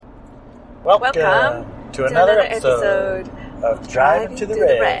Welcome to another episode of Driving to the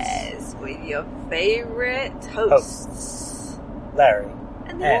Res with your favorite hosts, Larry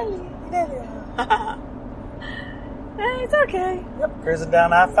and Delia. It's okay. Yep, cruising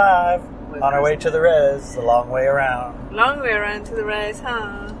down I-5 on our way to the res, a long way around. Long way around to the res,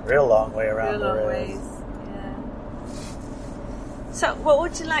 huh? Real long way around Real the long res. ways, yeah. So, what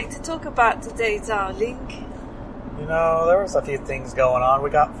would you like to talk about today, darling? You know, there was a few things going on.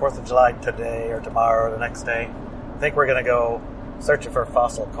 We got 4th of July today or tomorrow or the next day. I think we're going to go searching for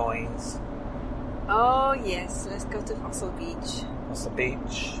fossil coins. Oh, yes. Let's go to Fossil Beach. Fossil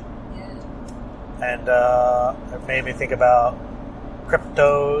Beach. Yeah. And it made me think about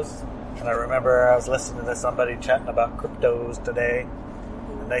cryptos. And I remember I was listening to somebody chatting about cryptos today.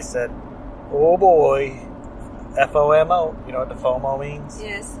 And they said, oh boy, FOMO. You know what the FOMO means?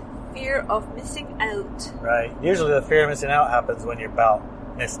 Yes. Fear of missing out. Right. Usually the fear of missing out happens when you're about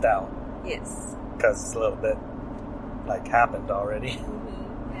missed out. Yes. Because it's a little bit like happened already.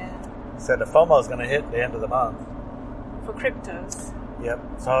 Mm-hmm. Yeah. Said the FOMO is going to hit the end of the month. For cryptos. Yep.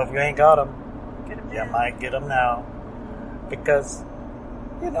 So if you ain't got them, Get them you now. might get them now. Because,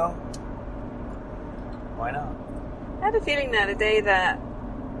 you know, why not? I had a feeling that the day that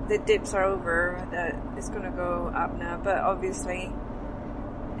the dips are over, that it's going to go up now. But obviously,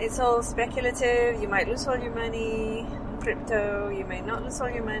 it's all speculative. You might lose all your money on crypto. You may not lose all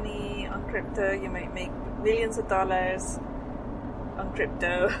your money on crypto. You might make millions of dollars on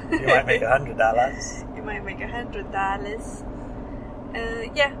crypto. You might make $100. You might make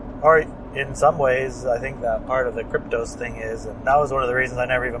 $100. Yeah. Or in some ways, I think that part of the cryptos thing is, and that was one of the reasons I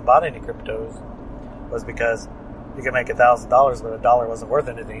never even bought any cryptos, was because you could make $1,000, but $1 wasn't worth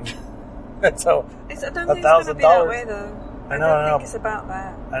anything. And so, I don't think it's going to be that way, though. I don't think it's about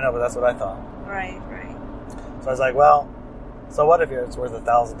that. I know, but that's what I thought. Right. So I was like, well, so what if it's worth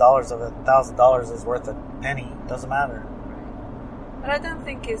 $1,000 of it? $1,000 is worth a penny. Doesn't matter. But I don't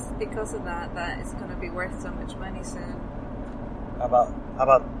think it's because of that it's going to be worth so much money soon. How about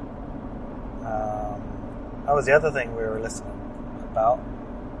that was the other thing we were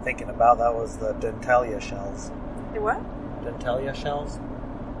thinking about, that was the Dentalia shells. The what? Dentalia shells?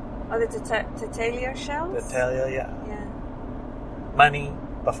 Oh, the Titalia shells? Dentalia, yeah. Yeah. Money,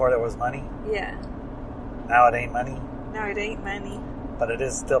 before there was money. Yeah. Now it ain't money. No, it ain't money. But it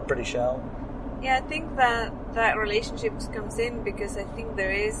is still pretty shell. Yeah, I think that relationship comes in because I think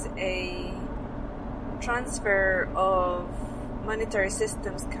there is a transfer of monetary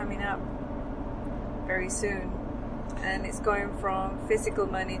systems coming up very soon. And it's going from physical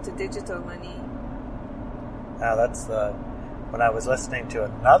money to digital money. Now that's when I was listening to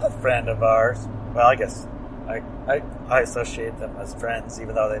another friend of ours. Well, I guess I associate them as friends,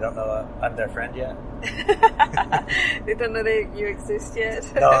 even though they don't know I'm their friend yet. They don't know that you exist yet?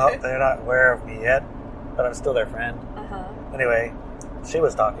 No, they're not aware of me yet, but I'm still their friend. Uh-huh. Anyway, she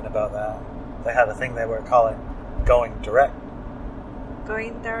was talking about that. They had a thing they were calling going direct.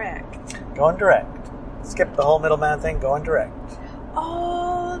 Going direct. Going direct. Skip the whole middleman thing, going direct.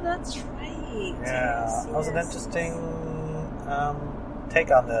 Oh, that's right. Yeah, Yes, that was an yes. interesting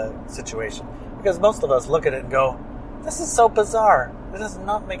take on the situation. Because most of us look at it and go, this is so bizarre. It does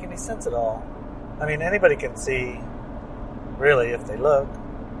not make any sense at all. I mean, anybody can see, really, if they look,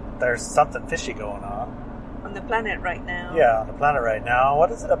 there's something fishy going on. On the planet right now. Yeah, on the planet right now.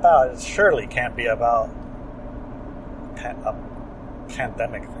 What is it about? It surely can't be about a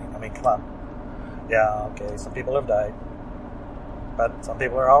pandemic thing. I mean, come on. Yeah, okay, some people have died. But some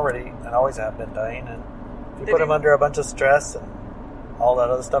people are already, and always have been dying. And if you put them under a bunch of stress and all that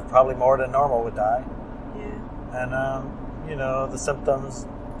other stuff, probably more than normal would die. Yeah. And, you know, the symptoms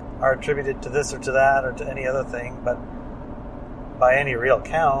are attributed to this or to that or to any other thing. But by any real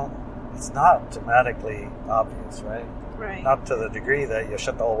count, it's not dramatically obvious, right? Right. Not to the degree that you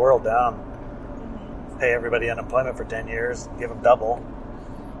shut the whole world down, pay everybody unemployment for 10 years, give them double.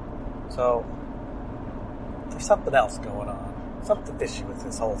 So there's something else going on, something fishy with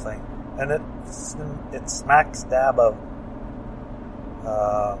this whole thing, and it smacks dab of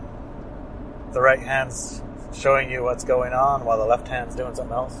the right hand's showing you what's going on while the left hand's doing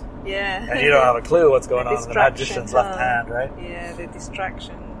something else. Yeah. And you don't have a clue what's going on in the distraction, magician's left hand, right? Yeah, the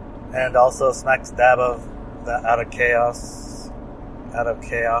distraction. And also smacks dab of that out of chaos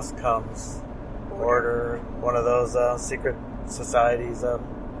comes order. One of those secret societies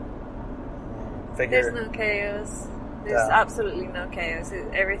figure. There's no chaos. There's absolutely no chaos.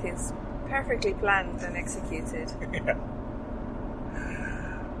 Everything's perfectly planned and executed. Yeah.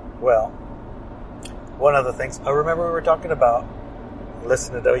 Well, one of the things I remember we were talking about,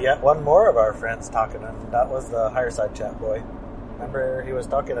 listening to yet one more of our friends talking, and that was the Higher Side Chat boy. Remember he was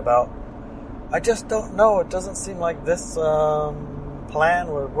talking about I just don't know. It doesn't seem like this plan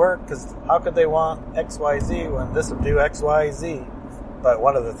would work, because how could they want XYZ when this would do XYZ? But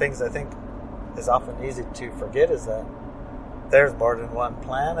one of the things I think is often easy to forget is that there's more than one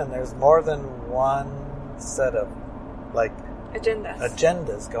plan, and there's more than one set of like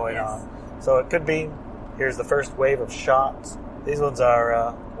agendas going on. So it could be, here's the first wave of shots. These ones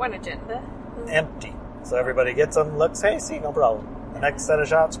are one agenda, empty. So everybody gets them, looks, hey, see, no problem. The next set of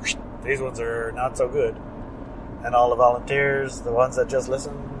shots, these ones are not so good. And all the volunteers, the ones that just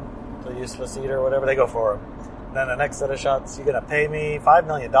listen to the useless eater or whatever, they go for them. And then the next set of shots, you're going to pay me $5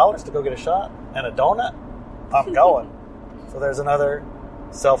 million to go get a shot and a donut? I'm going. So there's another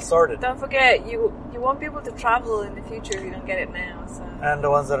self-sorted. Don't forget, you won't be able to travel in the future if you don't get it now. So. And the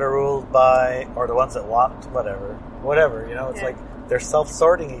ones that are ruled by, or the ones that want whatever, it's like they're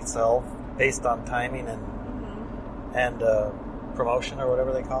self-sorting itself based on timing and promotion or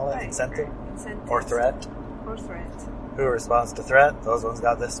whatever they call it, right. Incentive Or threat. Who responds to threat? Those ones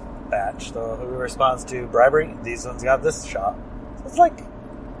got this batch. So who responds to bribery? These ones got this shot. So it's like,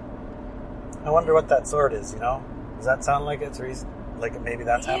 I wonder what that sort is. Does that sound like it's like maybe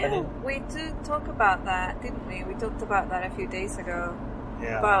that's happening? We did talk about that, didn't we? We talked about that a few days ago.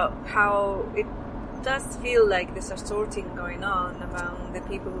 Yeah. About how it does feel like there's a sorting going on among the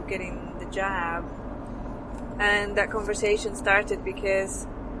people who are getting the jab. And that conversation started because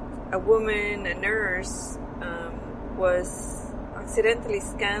a woman, a nurse, was accidentally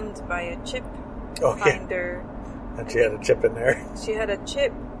scanned by a chip finder. And she had a chip in there. She had a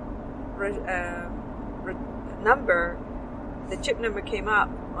chip number. The chip number came up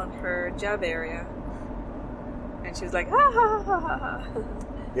on her jab area. And she was like, ha ha ha ha ha.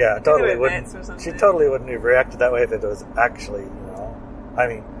 Yeah, totally wouldn't. She totally wouldn't have reacted that way if it was actually, I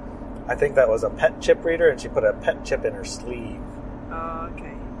mean, I think that was a pet chip reader, and she put a pet chip in her sleeve. Oh,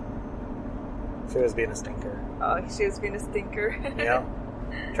 okay. She was being a stinker. Oh, she was being a stinker.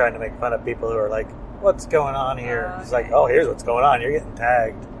 Trying to make fun of people who are like, what's going on here? Oh, It's like, oh, here's what's going on. You're getting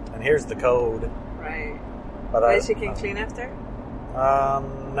tagged, and here's the code. Right. But she can clean after?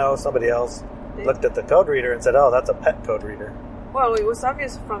 No, somebody else looked at the code reader and said, oh, that's a pet code reader. Well, it was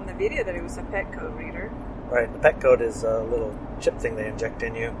obvious from the video that it was a pet code reader. Right, the pet code is a little chip thing they inject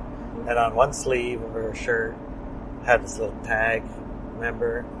in you. Mm-hmm. And on one sleeve of her shirt had this little tag,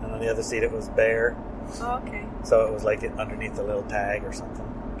 remember? And on the other seat it was bare. Oh, okay. So it was like underneath a little tag or something.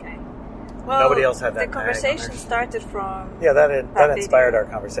 Okay. Well, nobody else had that the conversation started from... Yeah, that inspired our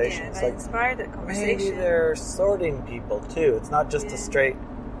conversation. Yeah, it's that inspired that conversation. Maybe they're sorting people too. It's not just a straight,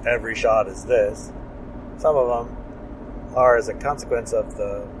 every shot is this. Some of them are as a consequence of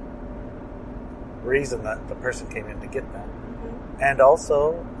the reason that the person came in to get that. Mm-hmm. And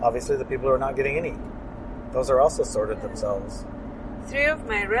also, obviously, the people who are not getting any. Those are also sorted themselves. 3 of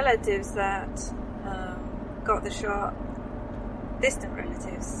my relatives that got the shot, distant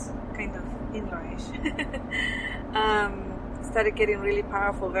relatives, kind of in-law-ish, started getting really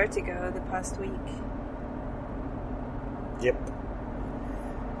powerful vertigo the past week. Yep.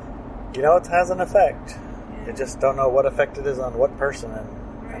 It has an effect. Yeah. You just don't know what effect it is on what person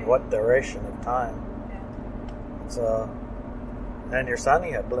and what duration of time. Yeah. So, and your son,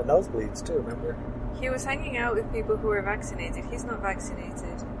 he had nosebleeds too, remember? He was hanging out with people who were vaccinated. He's not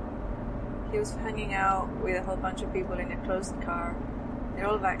vaccinated. He was hanging out with a whole bunch of people in a closed car. They're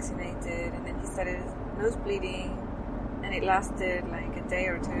all vaccinated, and then he started nose bleeding, and it lasted like a day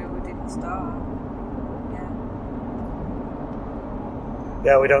or two. It didn't stop.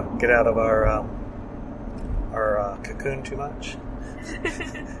 Yeah, we don't get out of our cocoon too much.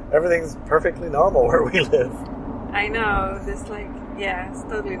 Everything's perfectly normal where we live. I know. It's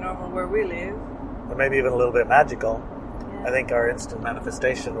totally normal where we live. Or maybe even a little bit magical. Yeah. I think our instant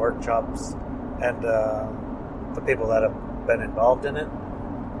manifestation workshops and the people that have been involved in it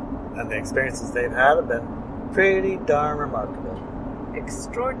and the experiences they've had have been pretty darn remarkable.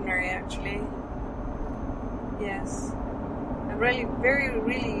 Extraordinary, actually. Yes. I'm really, very,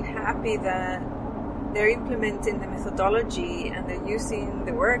 really happy that they're implementing the methodology and they're using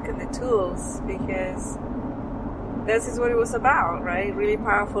the work and the tools, because this is what it was about, right? Really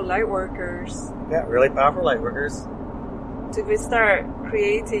powerful light workers. Yeah, really powerful light workers. To start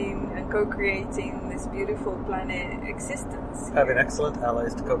creating and co-creating this beautiful planet existence. Having excellent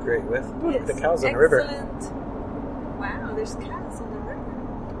allies to co-create with. Yes, the cows in the river. Wow, there's cows in the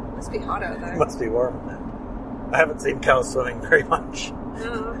river. Must be hot out there. Must be warm. I haven't seen cows swimming very much.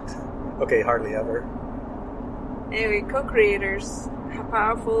 No. Okay, hardly ever. Anyway, co-creators,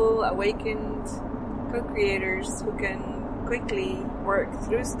 powerful, awakened co-creators who can quickly work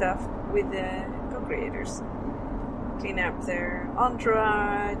through stuff with the co-creators. Clean up their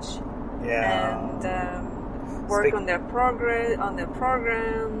entourage, Yeah. And work on their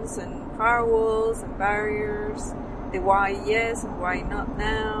programs and firewalls and barriers. The why yes and why not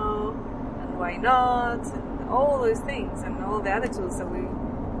now and why not and all those things and all the other tools that we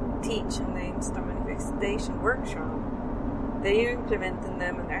teach in the Instar Manifestation workshop. They're implementing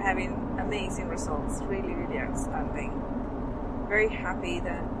them and they're having amazing results. Really, really outstanding. Very happy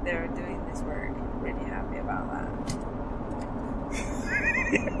that they're doing this work. Really happy about that.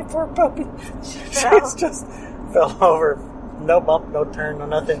 Poor puppy. She just fell over. No bump, no turn, no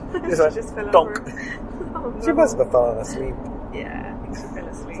nothing. Just fell donk. over. Oh, no. She must have fallen asleep. Yeah, I think she fell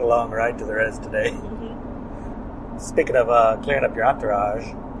asleep. It's a long ride to the res today. Mm-hmm. Speaking of clearing up your entourage,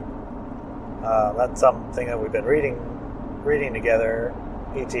 that's something that we've been reading together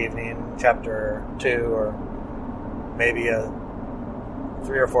each evening, chapter 2 or maybe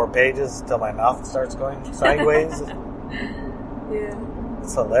 3 or 4 pages until my mouth starts going sideways. Yeah.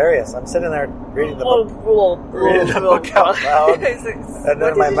 It's hilarious. I'm sitting there reading the book out loud, and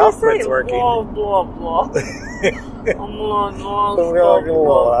then my mouth quits working. Blah, blah, blah.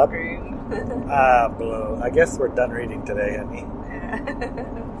 Blue. I guess we're done reading today, honey. Yeah.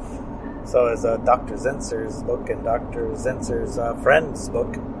 So is Dr. Zinser's book and Dr. Zinser's friend's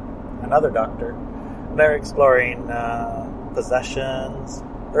book, another doctor. They're exploring possessions,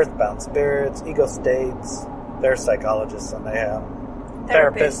 earthbound spirits, ego states. They're psychologists and they have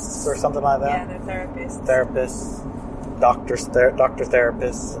therapists or something like that. Yeah, they're therapists. Doctor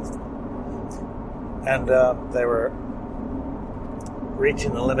therapists. And they were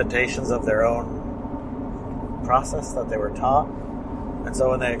reaching the limitations of their own process that they were taught. And so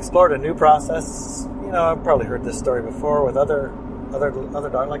when they explored a new process, I've probably heard this story before with other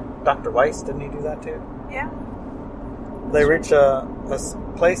doctors, like Dr. Weiss, didn't he do that too? Yeah. They reach a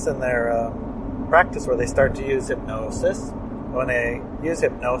place in their practice where they start to use hypnosis. When they use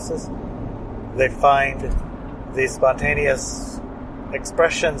hypnosis, they find these spontaneous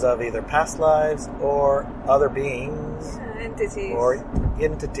expressions of either past lives or other beings. Entities. Or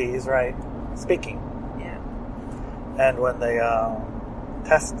entities, right, speaking. Yeah. And when they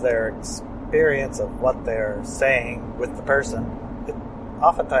test their experience of what they're saying with the person, it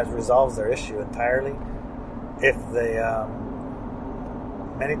oftentimes resolves their issue entirely. If they,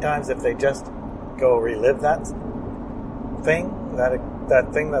 many times, if they just go relive that thing, that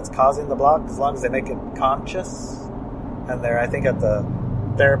thing that's causing the block, as long as they make it conscious, and they're, I think, at the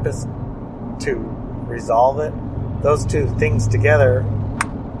therapist to resolve it, those two things together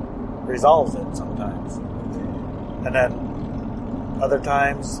resolves it sometimes. And then other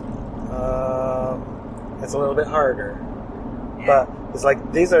times, it's a little bit harder. Yeah. But it's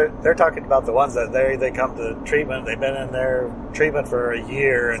like they're talking about the ones that they come to treatment, they've been in their treatment for a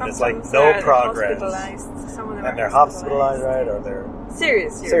year, and Sometimes it's like no progress. Some of them And are they're hospitalized, right? Or they're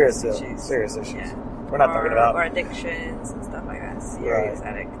serious issues. Serious issues. Yeah. We're not talking about... Or addictions and stuff like that. Serious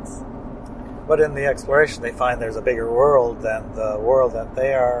addicts. But in the exploration, they find there's a bigger world than the world that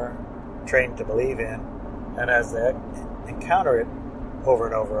they are trained to believe in. And as they encounter it over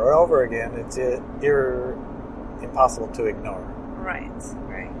and over and over again, it's impossible to ignore. Right.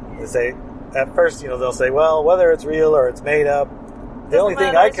 They say, at first, they'll say, well, whether it's real or it's made up, the only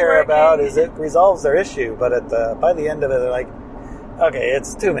thing I care about is it resolves their issue. But by the end of it, they're like, okay,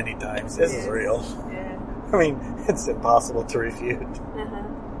 it's too many times. This is real. Yeah. I mean, it's impossible to refute. Uh-huh.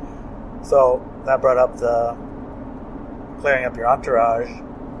 So that brought up the clearing up your entourage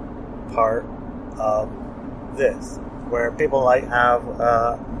part of this, where people like have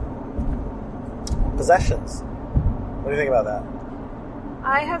possessions. What do you think about that?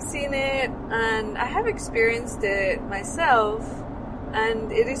 I have seen it and I have experienced it myself,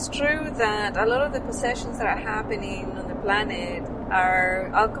 and it is true that a lot of the possessions that are happening on the planet are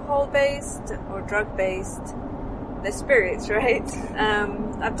alcohol-based or drug-based. The spirits, right?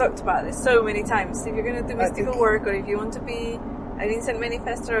 I've talked about this so many times. If you're going to do mystical work, or if you want to be an instant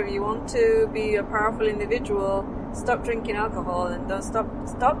manifestor, or if you want to be a powerful individual, stop drinking alcohol and don't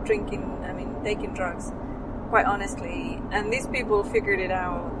stop drinking, taking drugs, quite honestly. And these people figured it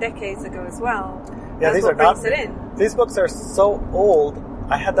out decades ago as well. Yeah, That's these what are not... brings it in. These books are so old,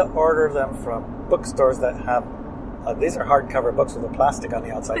 I had to order them from bookstores that have... these are hardcover books with the plastic on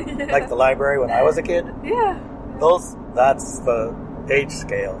the outside, like the library when I was a kid. Yeah. That's the age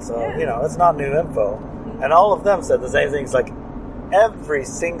scale, so, it's not new info. And all of them said the same things, like, every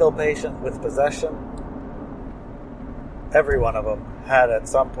single patient with possession, every one of them had at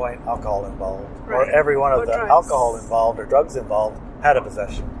some point alcohol involved. Right. Or every one of the drugs. Alcohol involved or drugs involved had a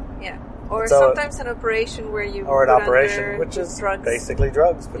possession. Yeah. Or so, sometimes an operation where you or an operation, which is drugs. Basically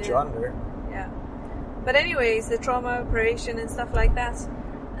drugs, put you under. Yeah. But anyways, the trauma operation and stuff like that.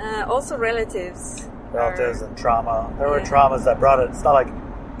 Also relatives. And trauma. There were traumas that brought it. It's not like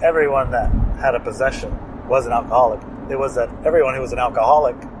everyone that had a possession was an alcoholic. It was that everyone who was an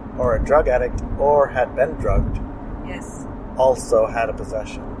alcoholic or a drug addict or had been drugged Yes. also had a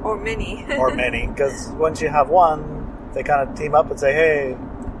possession. Or many. Or many. Because once you have one, they kind of team up and say, hey,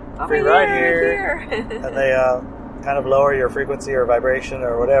 free ride here. And they kind of lower your frequency or vibration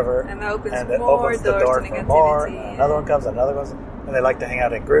or whatever. And that opens it opens the door for more. And another one comes, another one comes. And they like to hang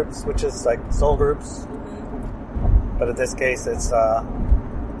out in groups, which is like soul groups. Mm-hmm. But in this case, it's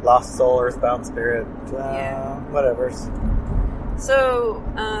lost soul, earthbound spirit, whatever. So,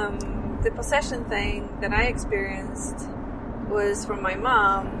 the possession thing that I experienced was from my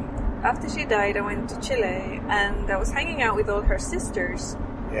mom. After she died, I went to Chile, and I was hanging out with all her sisters.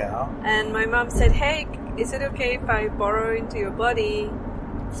 Yeah. And my mom said, hey, is it okay if I borrow into your body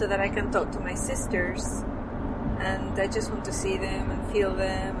so that I can talk to my sisters? And I just want to see them and feel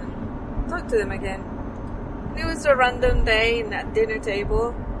them and talk to them again. And it was a random day at dinner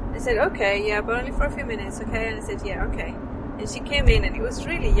table. I said, okay, yeah, but only for a few minutes, okay? And I said, yeah, okay. And she came in, and it was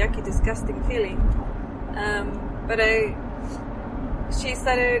really yucky, disgusting feeling. She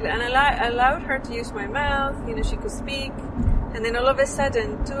started, and I allowed her to use my mouth, she could speak. And then all of a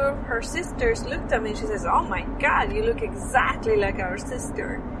sudden, two of her sisters looked at me and she says, oh my God, you look exactly like our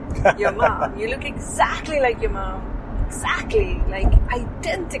sister, your mom. You look exactly like your mom. Exactly, like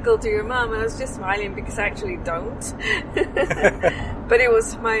identical to your mom. And I was just smiling because I actually don't. But it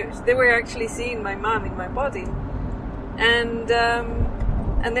was they were actually seeing my mom in my body.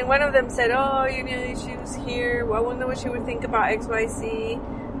 And then one of them said, oh, she was here. Well, I wonder what she would think about XYZ.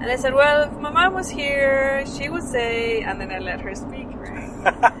 And I said, well, if my mom was here, she would say, and then I let her speak,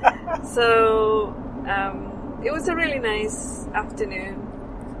 right? So, it was a really nice afternoon.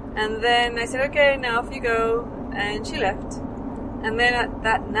 And then I said, okay, now off you go. And she left. And then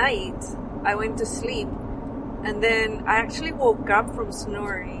that night, I went to sleep. And then I actually woke up from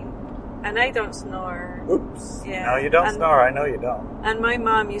snoring. And I don't snore. Oops. Yeah. No, you don't snore. I know you don't. And my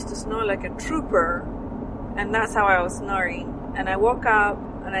mom used to snore like a trooper. And that's how I was snoring. And I woke up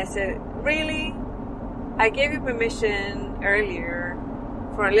and I said, really? I gave you permission earlier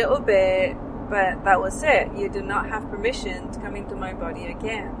for a little bit, but that was it. You do not have permission to come into my body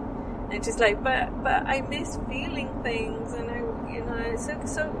again. And she's like, but I miss feeling things, and I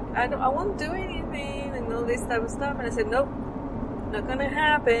won't do anything and all this type of stuff. And I said, nope, not gonna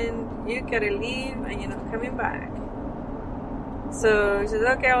happen. You gotta leave, and you're not coming back. So she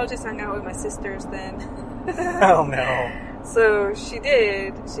said, okay, I'll just hang out with my sisters then. Oh no. So she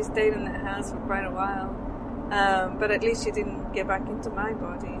did. She stayed in that house for quite a while. But at least she didn't get back into my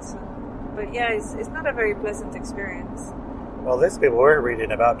body. So. But yeah, it's not a very pleasant experience. Well, these people we're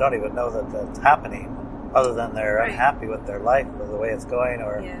reading about don't even know that that's happening, other than they're unhappy with their life or the way it's going,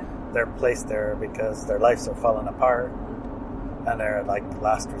 or they're placed there because their lives are falling apart and they're like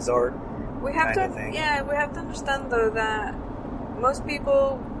last resort. We have to understand though that most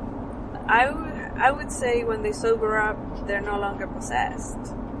people, I would say when they sober up, they're no longer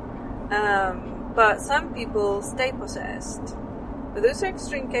possessed. But some people stay possessed. But those are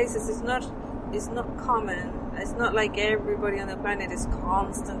extreme cases. It's not common. It's not like everybody on the planet is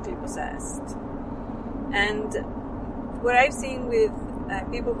constantly possessed. And what I've seen with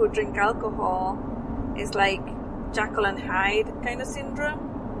people who drink alcohol is like Jekyll and Hyde kind of syndrome.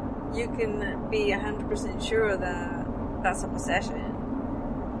 You can be 100% sure that that's a possession.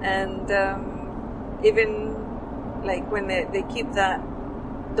 And even like when they keep that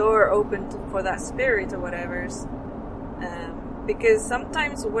door open for that spirit or whatever, because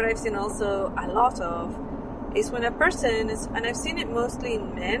sometimes what I've seen also a lot of is when a person is, and I've seen it mostly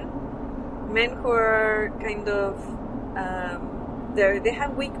in men who are kind of they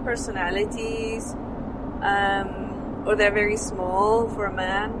have weak personalities, or they're very small for a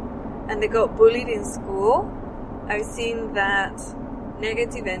man, and they got bullied in school. I've seen that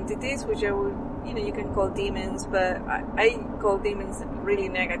negative entities, which I would, you can call demons, but I call demons really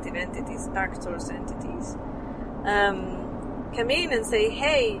negative entities, dark source entities, come in and say,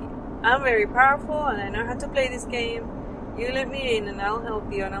 hey, I'm very powerful and I know how to play this game. You let me in and I'll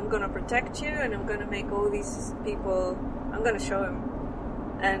help you, and I'm going to protect you, and I'm going to make all these people, I'm going to show them.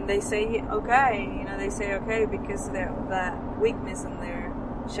 And they say, okay, they say okay because of that weakness and their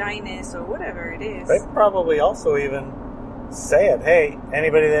shyness or whatever it is. They probably also even say it, hey,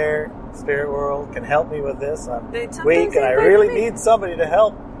 anybody there, spirit world, can help me with this. I'm weak and I really need somebody to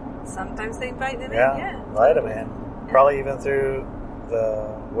help. Sometimes they invite them in, yeah. Invite them in. Probably even through the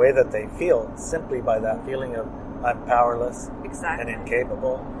way that they feel, simply by that feeling of I'm powerless and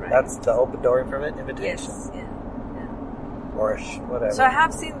incapable. Right. That's the open door invitation. Yes, yeah. or whatever. So I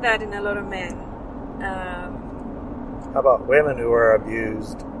have seen that in a lot of men. How about women who are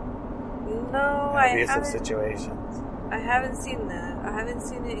abused No, in I abusive haven't. situations? I haven't seen that. I haven't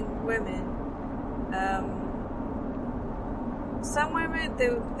seen it in women. Some women,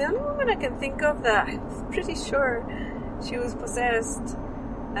 the only woman I can think of that I'm pretty sure she was possessed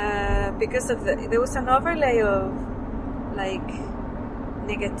because of there was an overlay of like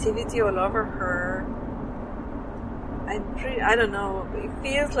negativity all over her. I don't know. It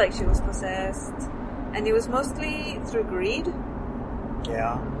feels like she was possessed, and it was mostly through greed.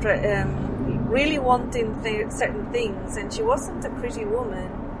 Yeah. Really wanting certain things, and she wasn't a pretty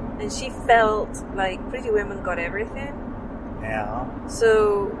woman, and she felt like pretty women got everything. Yeah.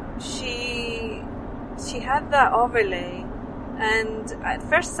 So she had that overlay, and at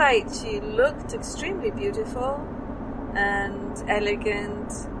first sight she looked extremely beautiful and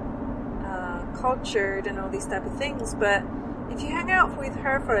elegant, cultured, and all these type of things. But if you hang out with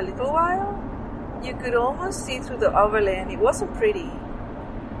her for a little while, you could almost see through the overlay, and it wasn't pretty.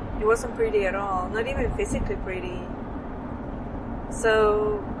 It wasn't pretty at all, not even physically pretty.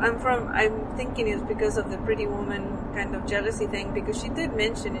 So I'm thinking it's because of the pretty woman kind of jealousy thing, because she did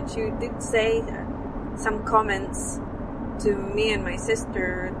mention it. She did say some comments to me and my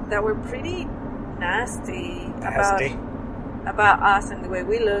sister that were pretty nasty. About us and the way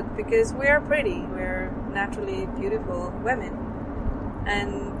we look, because we are pretty. We're naturally beautiful women.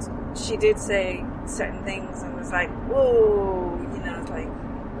 And she did say certain things and was like, whoa, it's like,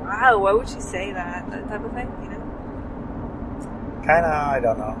 wow, why would she say that? That type of thing, Kind of, I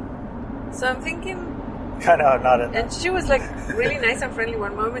don't know. So I'm thinking... Kind of not in... And she was like really nice and friendly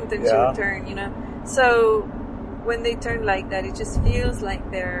one moment, and she Yeah. would turn, So when they turn like that, it just feels like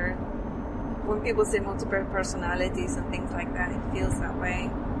they're... When people say multiple personalities and things like that, it feels that way.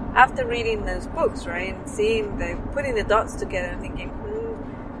 After reading those books, right, and putting the dots together and thinking,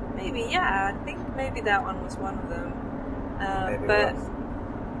 maybe, I think maybe that one was one of them. Maybe But... it was.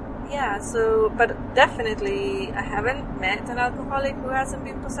 Yeah, but definitely I haven't met an alcoholic who hasn't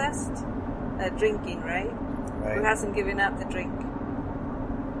been possessed. Drinking, right? Who hasn't given up the drink.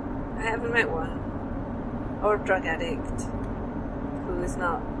 I haven't met one. Or drug addict who is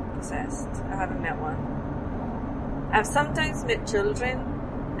not possessed. I haven't met one. I've sometimes met children,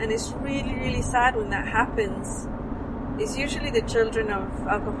 and it's really, really sad when that happens. It's usually the children of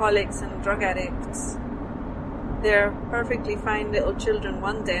alcoholics and drug addicts. They're perfectly fine little children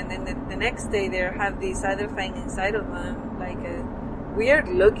one day, and then the next day they have this other thing inside of them, like a weird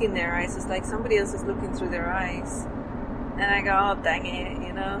look in their eyes. It's like somebody else is looking through their eyes. And I go, oh, dang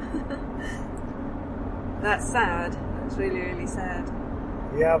it, That's sad. That's really, really sad.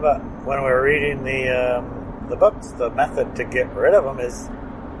 Yeah, but when we're reading the books, the method to get rid of them is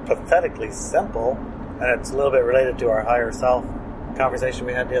pathetically simple, and it's a little bit related to our higher self conversation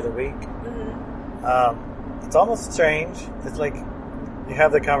we had the other week. Mm-hmm. It's almost strange. It's like you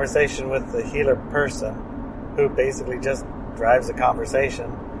have the conversation with the healer person who basically just drives the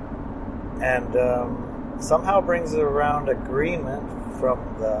conversation and somehow brings around agreement from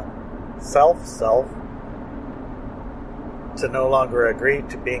the self to no longer agree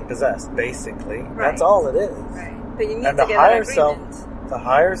to being possessed, basically. Right. That's all it is. Right. But you need And to the get higher that self, agreement. the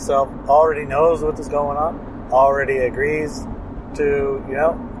higher self already knows what is going on, already agrees to,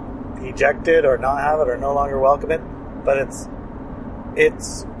 eject it or not have it or no longer welcome it, but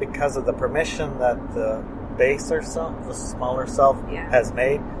it's because of the permission that the baser self, the smaller self, has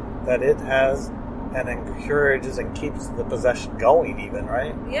made, that it has and encourages and keeps the possession going, even,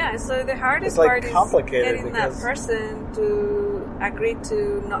 right? Yeah, so the hardest like part complicated is getting that because- person to agree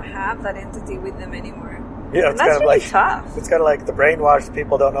to not have that entity with them anymore. Yeah, And it's that's kind of really like tough. it's kind of like the brainwashed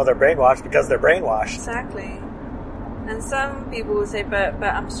people don't know they're brainwashed because they're brainwashed. Exactly. And some people will say, but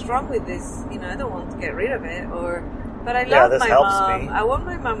I'm strong with this, I don't want to get rid of it, but I love this my helps mom. me. I want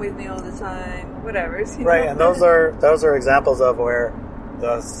my mom with me all the time, whatever. Right, and those are examples of where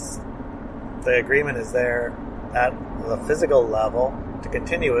the agreement is there at the physical level to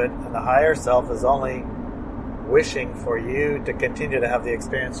continue it, and the higher self is only wishing for you to continue to have the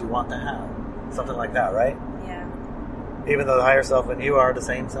experience you want to have. Something like that, right? Yeah. Even though the higher self and you are the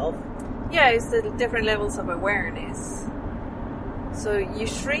same self? Yeah, it's the different levels of awareness. So you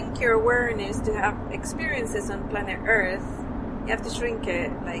shrink your awareness to have experiences on planet Earth. You have to shrink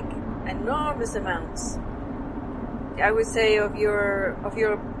it like enormous amounts. I would say of your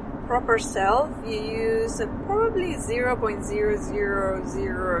proper self, you use probably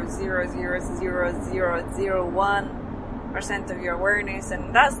 0.000000001% of your awareness,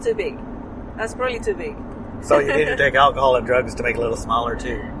 and that's too big. That's probably too big. So you need to take alcohol and drugs to make it a little smaller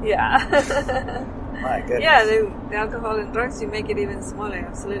too. Yeah. My goodness. Yeah, the alcohol and drugs, you make it even smaller,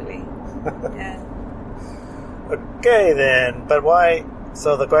 absolutely. Yeah. Okay, then. But why?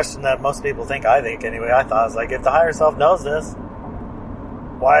 So the question that most people think, I think anyway, I thought, is like, if the higher self knows this,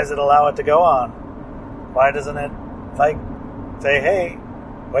 why does it allow it to go on? Why doesn't it, like, say, hey,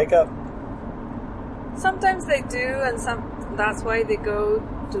 wake up? Sometimes they do, and that's why they go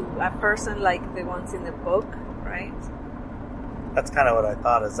to a person like the ones in the book, right? That's kind of what I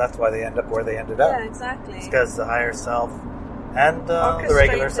thought, is that's why they end up where they ended up. Yeah, exactly. It's because the higher self and the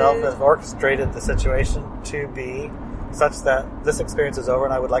regular self have orchestrated the situation to be such that this experience is over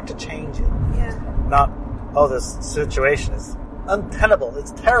and I would like to change it. Yeah. Not, oh, this situation is untenable,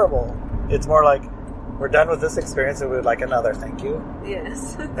 it's terrible. It's more like, we're done with this experience and we would like another, thank you.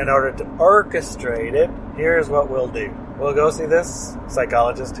 Yes. In order to orchestrate it, here's what we'll do. We'll go see this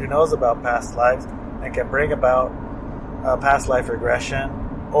psychologist who knows about past lives and can bring about past life regression,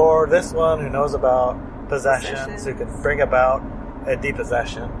 or this one who knows about possessions, who can bring about a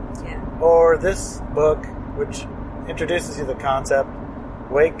depossession. Yeah. Or this book, which introduces you the concept,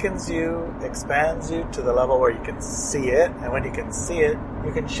 wakens you, expands you to the level where you can see it, and when you can see it,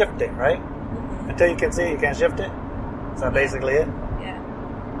 you can shift it, right? Until you can see it, you can't shift it. Is that basically it? Yeah.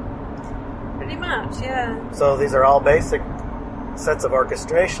 Pretty much, yeah. So these are all basic sets of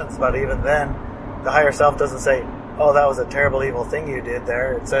orchestrations, but even then, the higher self doesn't say, oh, that was a terrible, evil thing you did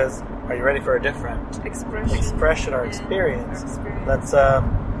there. It says, are you ready for a different expression or experience? Let's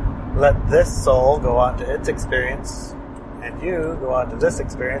let this soul go on to its experience, and you go on to this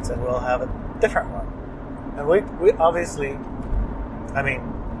experience, and we'll have a different one. And we obviously, I mean,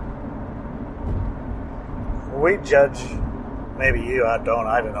 we judge, maybe you, I don't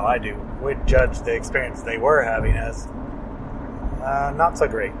know, I do. We judge the experience they were having as not so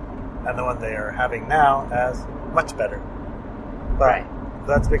great, and the one they are having now as much better. But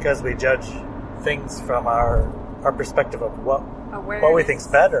that's because we judge things from our perspective of what we think's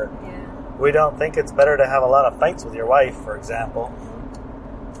better. Yeah. We don't think it's better to have a lot of fights with your wife, for example.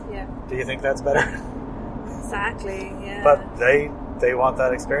 Yeah. Do you think that's better? Exactly, yeah. But they want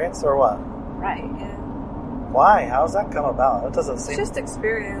that experience, or what? Right, yeah. Why? How's that come about? It doesn't seem... It's just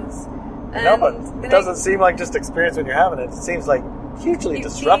experience. No, but it doesn't seem like just experience when you're having it. It seems like hugely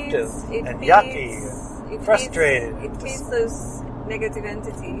disruptive and yucky and frustrated. It feeds those negative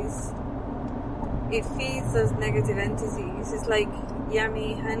entities. It feeds those negative entities. It's like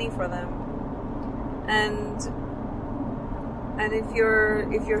yummy honey for them. And if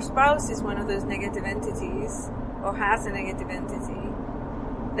your spouse is one of those negative entities, or has a negative entity,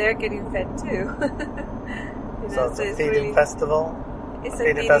 they're getting fed too. So it's a feeding festival? It's a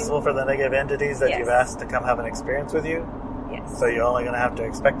feeding festival for the negative entities that you've asked to come have an experience with you? Yes. So you're only going to have to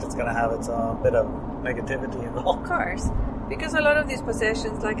expect it's going to have its bit of negativity involved. Of course. Because a lot of these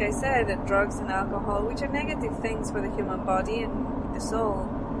possessions, like I said, are drugs and alcohol, which are negative things for the human body and the soul.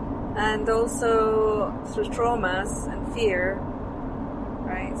 And also through traumas and fear,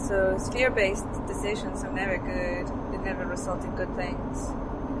 right? So fear-based decisions are never good. They never result in good things.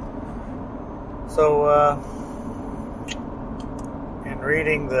 So, in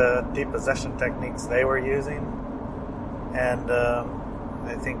reading the depossession techniques they were using, and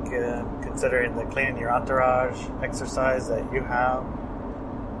I think considering the cleaning your entourage exercise that you have,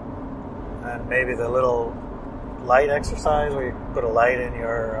 and maybe the little light exercise where you put a light in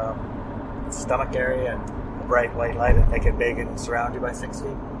your stomach area, and a bright white light, and make it big and surround you by 6 feet.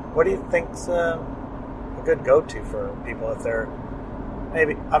 What do you think's a good go-to for people if they're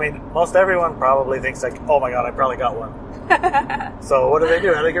maybe, I mean, most everyone probably thinks like, oh my god, I probably got one. So what do? How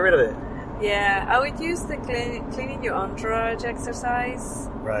do they get rid of it? Yeah, I would use the cleaning your entourage exercise.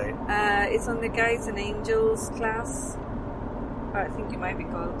 Right. It's on the Guides and Angels class. I think it might be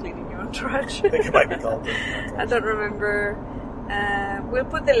called cleaning your entourage. I think it might be called cleaning your entourage. I don't remember. We'll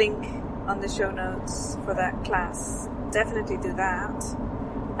put the link on the show notes for that class. Definitely do that.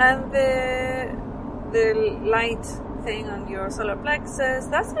 And the light thing on your solar plexus,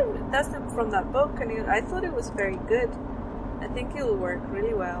 that's from that book, and I thought it was very good. I think it will work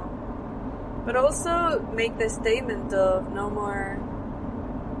really well. But also make the statement of no more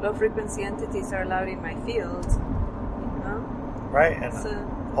low frequency entities are allowed in my field. You know? Right, and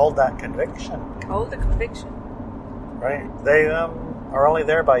hold that conviction. Hold the conviction. Right. They are only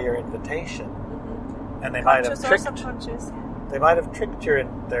there by your invitation. Mm-hmm. And they Conscious might have tricked or subconscious, yeah. They might have tricked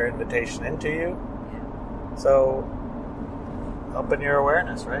their invitation into you. Yeah. So open your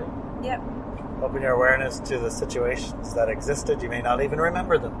awareness, right? Yep. Open your awareness to the situations that existed. You may not even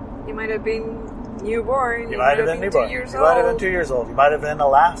remember them. You might have been newborn. You might have been newborn. 2 years you old. might have been 2 years old. You might have been a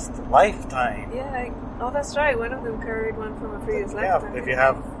last lifetime. Yeah. Oh, that's right. One of them carried one from a previous lifetime. Yeah, if you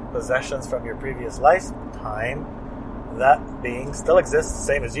have possessions from your previous lifetime, that being still exists,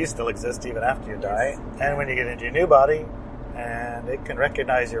 same as you still exist even after you die. And when you get into your new body, and it can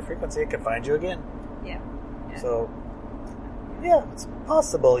recognize your frequency, it can find you again. Yeah. So, yeah, it's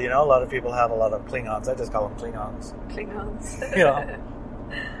possible. A lot of people have a lot of Klingons. I just call them Klingons. Klingons.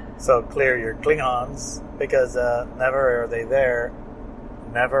 So clear your Klingons, because never are they there.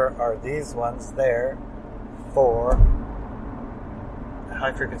 Never are these ones there for a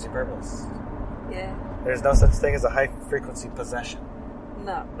high frequency purpose. Yeah. There's no such thing as a high frequency possession.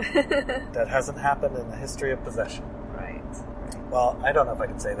 No. That hasn't happened in the history of possession. Right. Well, I don't know if I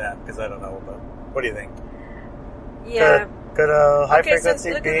can say that because I don't know, but what do you think? Yeah. Could a high Okay, so frequency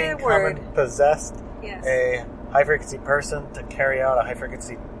look at being the come word. and possessed Yes. a high frequency person to carry out a high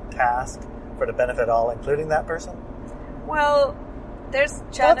frequency task for the benefit of all, including that person? Well, there's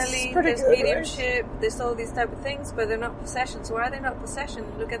channeling, pretty there's good, mediumship, there's all these type of things, but they're not possessions. Why are they not possession?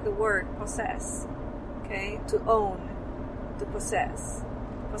 Look at the word possess. Okay, to own, to possess,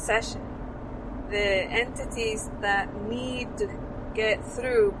 possession. The entities that need to get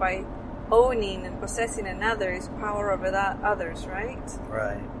through by owning and possessing another is power over that others, right?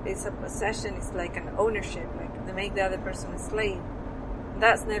 Right. It's a possession, it's like an ownership, like they make the other person a slave.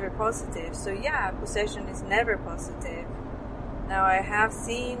 That's never positive. So yeah, possession is never positive. Now I have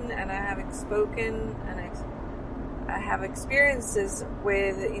seen and I have spoken and I have experiences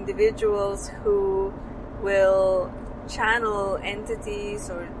with individuals who will channel entities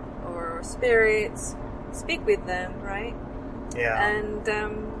or spirits, speak with them, right? Yeah.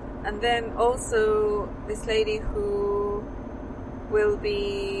 And then also this lady who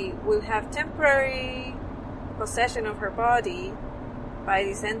will have temporary possession of her body by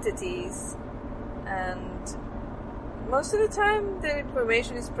these entities, and most of the time the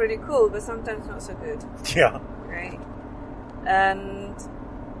information is pretty cool, but sometimes not so good. Yeah. Right? And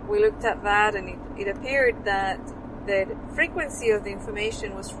we looked at that, and it appeared that the frequency of the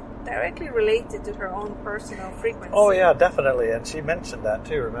information was directly related to her own personal frequency. Oh yeah, definitely. And she mentioned that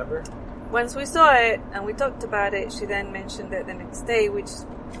too, remember? Once we saw it and we talked about it, she then mentioned it the next day, which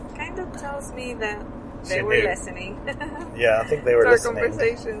kind of tells me that they She were knew. listening. Yeah, I think they were to our listening.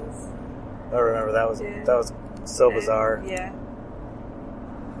 conversations. I remember that was so bizarre. Yeah.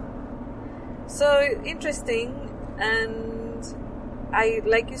 So interesting, and I,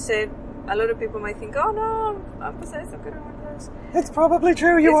 like you said, a lot of people might think, "Oh no, I'm possessed. I'm gonna want those." It's probably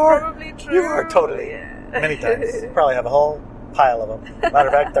true. It's You are. probably true. You are totally. Yeah. Many times. You probably have a whole pile of them. Matter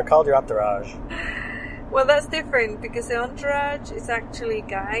of fact, they're called your entourage. Well, that's different because the entourage is actually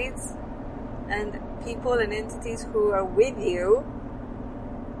guides and people and entities who are with you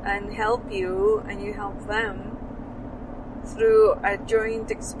and help you, and you help them through a joint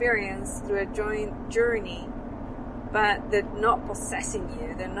experience, through a joint journey. But they're not possessing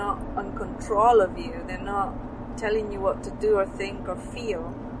you. They're not on control of you. They're not telling you what to do or think or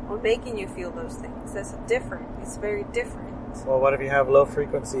feel or making you feel those things. That's different. It's very different. Well, what if you have low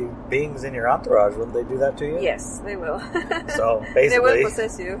frequency beings in your entourage? Wouldn't they do that to you? Yes, they will. So they will basically,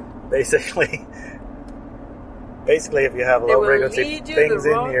 possess you. basically, if you have They low will frequency lead you things the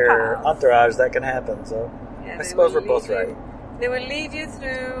in wrong your path. entourage, that can happen. So Yeah, I they suppose will we're both lead right. you- They will lead you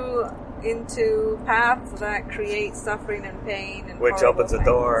through into paths that create suffering and pain, and Which horrible opens a things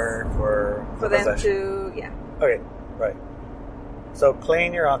door for them possession. to Okay, right. So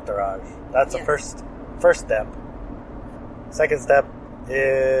clean your entourage. That's the Yes. first step. Second step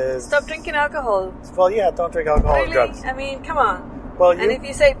is stop drinking alcohol. Well, yeah, don't drink alcohol Really? and drugs. I mean, come on. Well, And if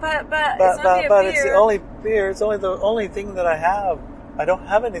you say, but it's only a but beer. it's the only beer. It's only the only thing that I have. I don't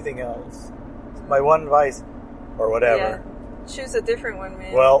have anything else. My one vice, or whatever. Yeah. Choose a different one,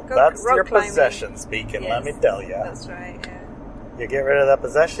 man. Well, Go that's rock your climbing. possession speaking. Let me Yes, tell you. That's right. Yeah. You get rid of that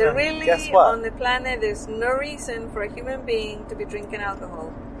possession. So really, guess what? on the planet, there's no reason for a human being to be drinking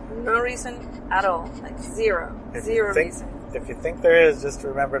alcohol. No reason at all. Like zero. Zero reason. If you think there is, just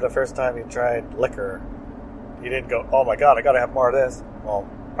remember the first time you tried liquor. You didn't go, oh my god, I gotta have more of this. Well,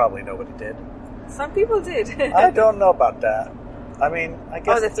 probably nobody did. Some people did. I don't know about that. I mean, I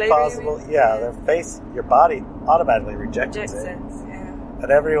guess the it's flavor, you possible. mean? Yeah, Yeah. your body automatically rejects Rejects it. it. Yeah. And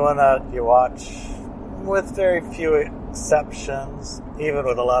everyone that you watch, with very few exceptions, even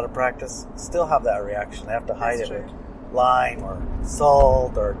with a lot of practice, still have that reaction. They have to hide That's it true. with lime or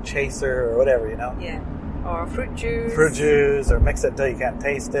salt or chaser or whatever, you know? Yeah. Or fruit juice. Fruit juice, or mix it until you can't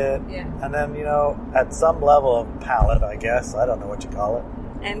taste it. Yeah. And then, at some level of palate, I guess, I don't know what you call it.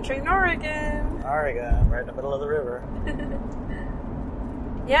 Entering Oregon. Oregon, right in the middle of the river.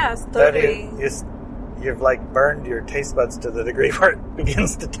 Yes, Then totally. you've like burned your taste buds to the degree where it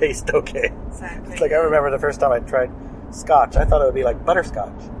begins to taste okay. Exactly. It's like I remember the first time I tried scotch, I thought it would be like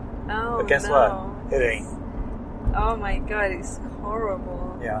butterscotch. But guess no. what? It ain't. Oh my god, it's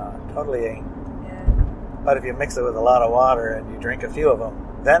horrible. Yeah, totally ain't. Yeah, But if you mix it with a lot of water and you drink a few of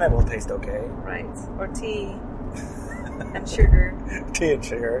them, then it will taste okay. right. Or tea and sugar. Tea and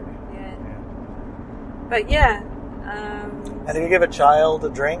sugar. Yeah. But yeah. And if you give a child a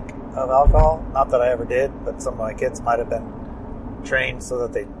drink of alcohol, not that I ever did, but some of my kids might have been trained so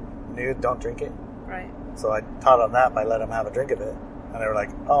that they knew don't drink it. Right. So I taught them that by letting them have a drink of it. And they were like,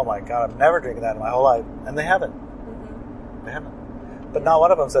 oh my God, I'm never drinking that in my whole life. And they haven't. Mm-hmm. They haven't. But not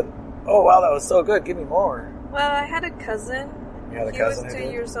one of them said, oh wow, that was so good, give me more. Well, I had a cousin. You had a He cousin was who 2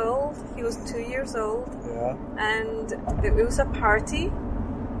 did? years old. He was 2 years old. Yeah. And it was a party.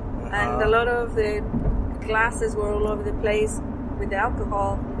 And Uh-huh. a lot of the glasses were all over the place with the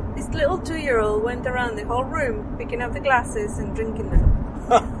alcohol. This little 2-year-old went around the whole room picking up the glasses and drinking them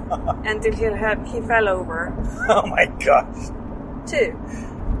until he fell over. Oh my gosh. 2.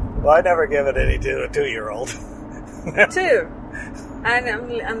 Well, I never give it any to a 2-year-old. 2.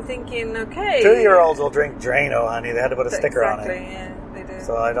 And I'm thinking, okay. 2-year-olds will drink Drano, honey. They had to put a sticker on Exactly, it. yeah, they do.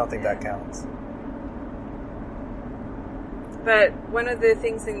 So I don't think that counts. But one of the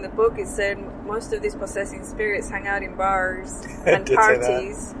things in the book is said most of these possessing spirits hang out in bars and Did say that.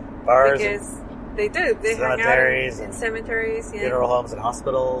 parties. Bars, Because they do. They cemeteries hang out in and cemeteries. Yeah. funeral homes and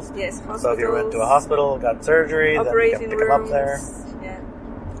hospitals. Yes, hospitals. So if you went to a hospital, got surgery, then you operating can pick rooms. them up there.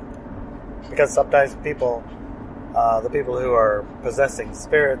 Yeah. Because sometimes people, the people who are possessing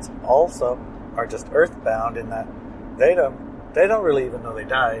spirits also are just earthbound in that they don't really even know they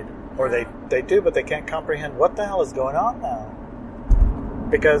died. Or they do, but they can't comprehend what the hell is going on now.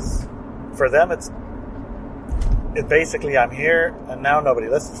 Because for them it's basically I'm here and now nobody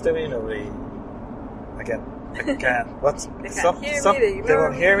listens to me, I can't. What's They can't hear me, they they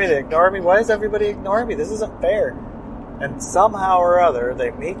won't hear me, they ignore me. Why is everybody ignoring me? This isn't fair. And somehow or other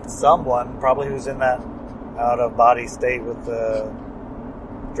they meet someone probably who's in that out of body state with the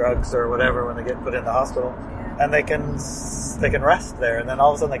drugs or whatever when they get put in the hospital. Yeah. And they can rest there, and then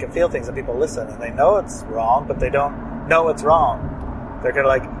all of a sudden they can feel things, and people listen, and they know it's wrong, but they don't know it's wrong. They're kind of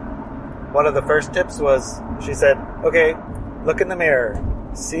like, one of the first tips was, she said, okay, look in the mirror.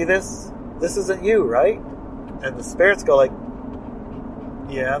 See this? This isn't you, right? And the spirits go like,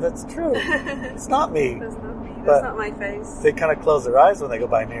 yeah, that's true. It's not me. That's not me. But That's not my face. They kind of close their eyes when they go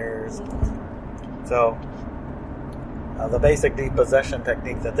by mirrors. So, the basic depossession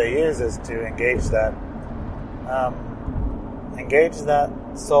technique that they use is to engage that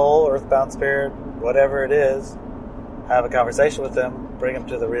soul, earthbound spirit, whatever it is, have a conversation with them, bring them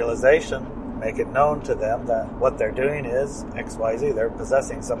to the realization, make it known to them that what they're doing is XYZ. They're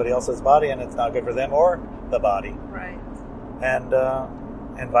possessing somebody else's body and it's not good for them or the body. Right. And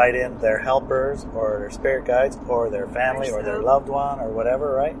invite in their helpers or their spirit guides or their family or their loved one or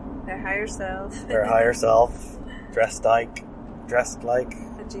whatever, right? Their higher self. Their higher self, dressed like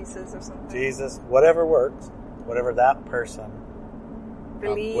Jesus or something. Jesus, whatever works, whatever that person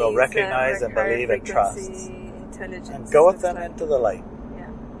Believes will recognize and higher believe and trust. Intelligence. And go with them like, into the light. Yeah.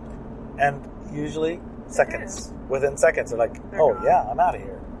 And usually within seconds, they're like, They're oh gone. yeah, I'm out of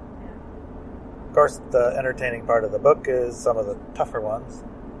here. Yeah. Of course, the entertaining part of the book is some of the tougher ones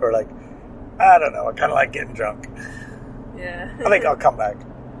who are like, I don't know, I kind of like getting drunk. Yeah. I think I'll come back.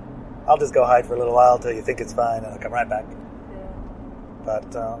 I'll just go hide for a little while till you think it's fine and I'll come right back. Yeah.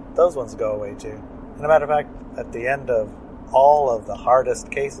 But those ones go away too. And a matter of fact, at the end of all of the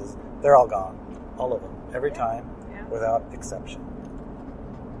hardest cases, they're all gone. All of them. Every time, Yeah. without exception.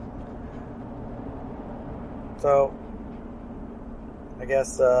 So, I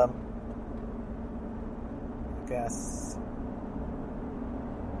guess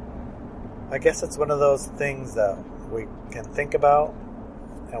it's one of those things that we can think about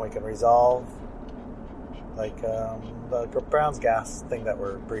and we can resolve, like the Brown's gas thing that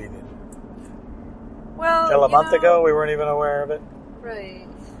we're breathing. Well, Till a month ago, we weren't even aware of it, Right.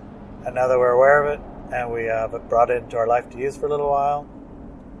 and now that we're aware of it, and we have brought it into our life to use for a little while,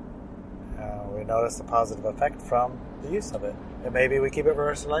 we notice a positive effect from the use of it. And maybe we keep it for the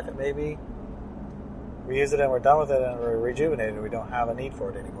rest of life, and maybe we use it and we're done with it and we're rejuvenated and we don't have a need for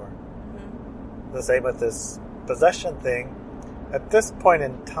it anymore. Mm-hmm. The same with this possession thing. At this point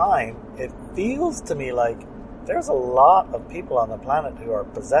in time, it feels to me like there's a lot of people on the planet who are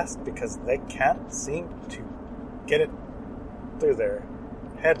possessed because they can't seem to get it through their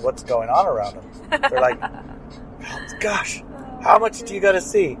head what's going on around them. They're like, gosh, how much do you got to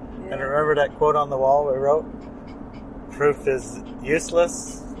see? Yeah. And remember that quote on the wall we wrote? Proof is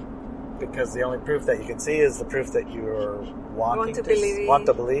useless because the only proof that you can see is the proof that you are want to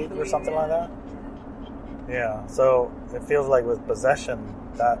believe or something like that. Yeah, so it feels like with possession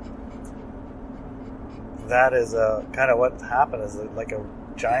that that is kind of what happened. Is like a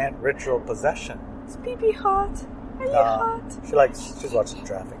giant ritual possession. Is BB hot? Are you hot? She's watching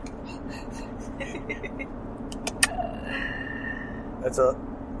traffic.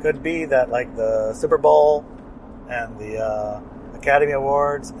 Could be that like the Super Bowl and the Academy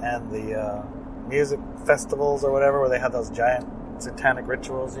Awards and the music festivals or whatever, where they have those giant satanic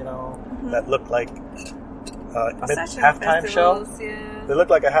rituals, that look like halftime show. Yeah. They look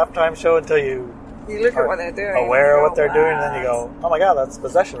like a halftime show until you look at what they're doing. Aware of what they're doing, and then you go, "Oh my God, that's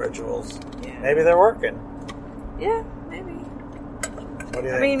possession rituals." Yeah. Maybe they're working. Yeah, maybe. What do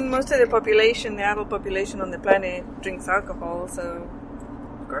you think? I mean, most of the population, the adult population on the planet, drinks alcohol, so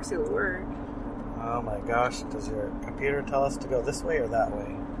of course it will work. Oh my gosh, does your computer tell us to go this way or that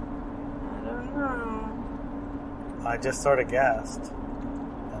way? I don't know. I just sort of guessed.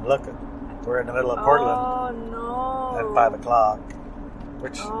 And look, we're in the middle of Portland Oh no! at 5 o'clock.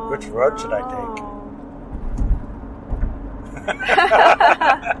 Which road should I take?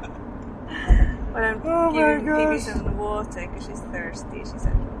 Well, I'm giving Phoebe some water because she's thirsty. She's a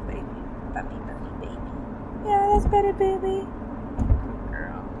little baby. Baby. Yeah, that's better, baby.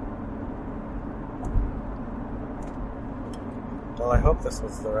 Girl. Well, I hope this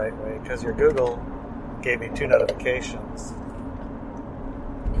was the right way, because your Google gave me 2 notifications.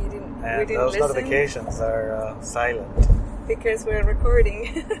 We didn't Those listen? notifications are silent. Because we're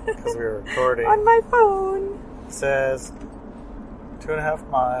recording. Because we were recording. On my phone. It says 2.5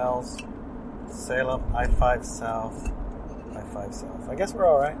 miles, Salem, I-5 South. I-5 South. I guess we're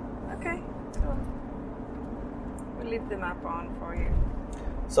all right. Okay, cool. We'll leave the map on for you.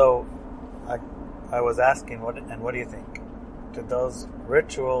 So, I was asking, what do you think? Did those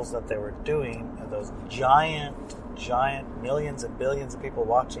rituals that they were doing, and those giant millions and billions of people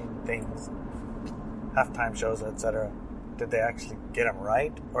watching things, halftime shows, etc., did they actually get them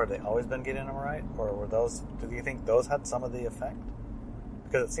right? Or have they always been getting them right? Or do you think those had some of the effect?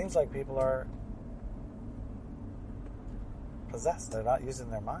 Because it seems like people are possessed. They're not using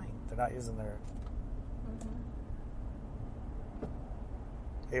their mind. They're not using their...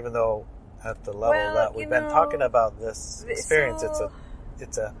 Even though at the level that we've been talking about this experience,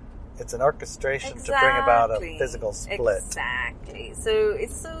 it's an orchestration to bring about a physical split. Exactly. So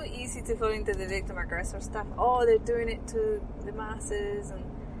it's so easy to fall into the victim-aggressor stuff. Oh, they're doing it to the masses and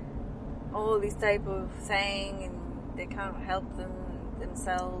all this type of thing, and they can't help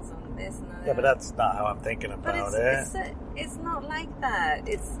themselves and this and that. Yeah, but that's not how I'm thinking about it. It's not like that.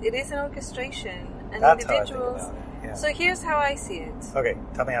 It is an orchestration, and that's individuals. How I think about it. Yeah. So here's how I see it. Okay,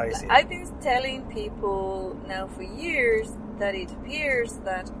 tell me how you see it. I've been telling people now for years that it appears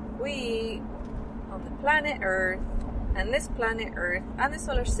that we, on the planet Earth, and this planet Earth, and the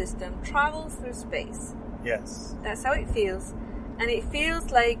solar system, travels through space. Yes. That's how it feels. And it feels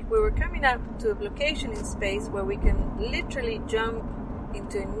like we were coming up to a location in space where we can literally jump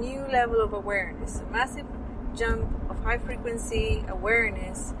into a new level of awareness. A massive jump of high-frequency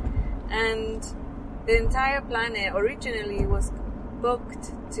awareness. And the entire planet originally was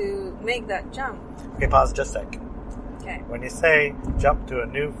booked to make that jump. Okay, pause just a sec. Okay. When you say jump to a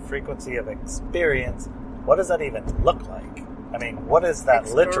new frequency of experience, what does that even look like? I mean, what is that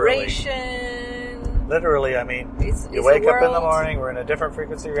literally? Literally, I mean, you wake up in the morning, we're in a different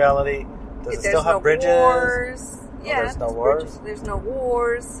frequency reality. Does it still have bridges? Wars. Yeah, there's no wars? There's no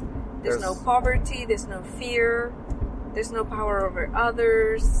wars. There's no poverty. There's no fear. There's no power over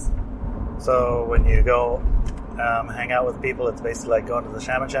others. So when you go hang out with people, it's basically like going to the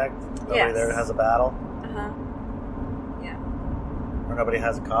shaman shack. Nobody there has a battle. Uh-huh. Yeah. Or nobody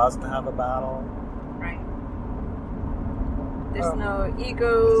has a cause to have a battle. Right. There's no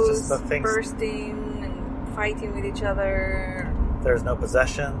egos things, bursting and fighting with each other. There's no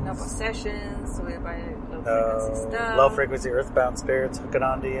possessions. No possessions. So by low-frequency stuff. Low-frequency earthbound spirits hooking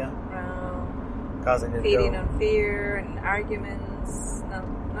onto you. Causing you to feeding on fear and arguments. No,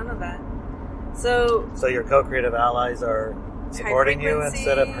 none of that. So your co-creative allies are supporting you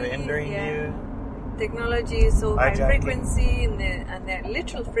instead of hindering you? Technology is all high frequency, and the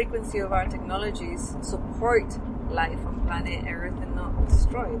literal frequency of our technologies support life on planet Earth and not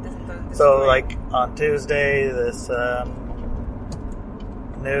destroy it. Doesn't destroy. So, like on Tuesday, this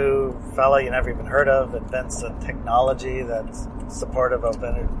new fella you never even heard of invents a technology that's supportive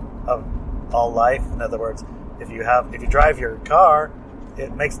of all life. In other words, if you drive your car,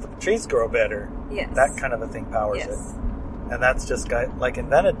 it makes the trees grow better. Yes. That kind of a thing powers it. And that's just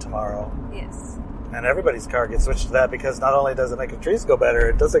invented tomorrow. Yes. And everybody's car gets switched to that because not only does it make the trees go better,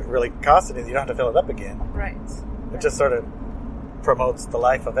 it doesn't really cost anything. You don't have to fill it up again. Right. It just sort of promotes the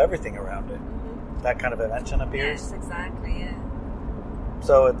life of everything around it. Mm-hmm. That kind of invention appears. Yes, exactly, yeah.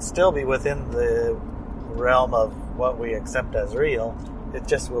 So it'd still be within the realm of what we accept as real. It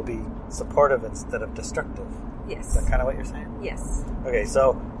just will be supportive instead of destructive. Yes. Is that kind of what you're saying? Yes. Okay,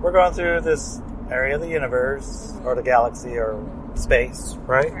 so we're going through this area of the universe, or the galaxy, or space,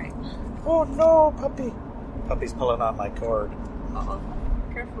 right? Right. Oh no, puppy! Puppy's pulling on my cord. Uh-oh.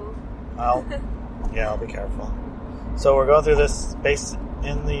 Careful. I'll be careful. So we're going through this space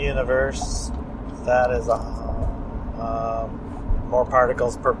in the universe that is more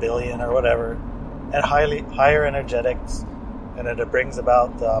particles per billion or whatever, and higher energetics, and it brings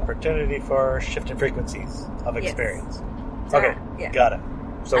about the opportunity for shifting frequencies of experience. Yes. Okay, Yeah. got it.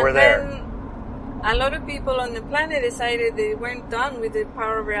 So and we're there. Then a lot of people on the planet decided they weren't done with the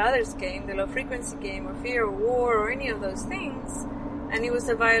Power Over Others game, the low frequency game, or fear, or war, or any of those things, and it was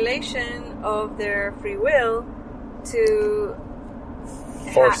a violation of their free will to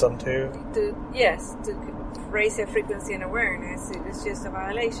Force them to. to raise their frequency and awareness. It was just a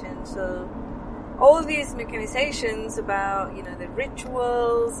violation. So all these mechanizations about, the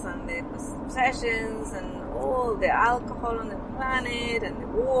rituals and the possessions and all the alcohol on the planet and the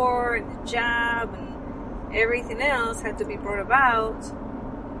war and the jab and everything else had to be brought about.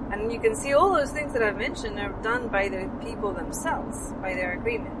 And you can see all those things that I've mentioned are done by the people themselves, by their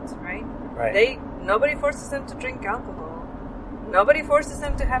agreement, right? Right. Nobody forces them to drink alcohol. Nobody forces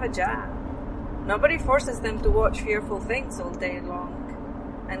them to have a jab. Nobody forces them to watch fearful things all day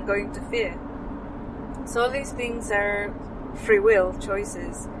long and go into fear. So all these things are free will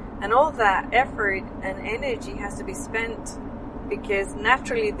choices. And all that effort and energy has to be spent because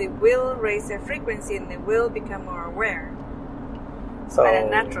naturally they will raise their frequency and they will become more aware. So, at a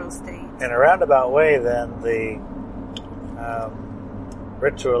natural state. In a roundabout way, then, the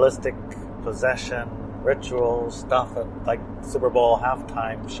ritualistic possession, ritual stuff at like Super Bowl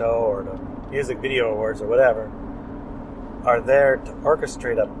halftime show or the music video awards or whatever are there to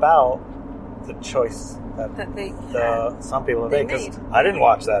orchestrate about the choice that some people have made. Because I didn't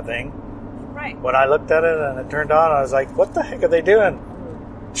watch that thing. Right. When I looked at it and it turned on, I was like, what the heck are they doing?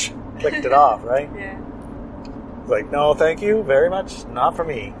 Clicked it off, right? Yeah. Like, no, thank you very much. Not for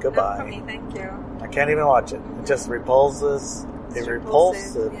me. Goodbye. Not for me, thank you. I can't even watch it. It just repulses. It's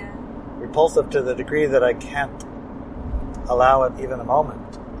repulsive. Yeah. Repulsive to the degree that I can't allow it even a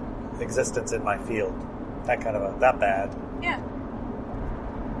moment existence in my field. That bad. Yeah.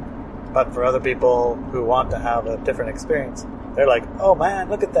 But for other people who want to have a different experience, they're like, oh man,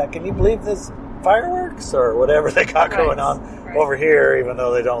 look at that. Can you believe this fireworks or whatever they got going on over here, even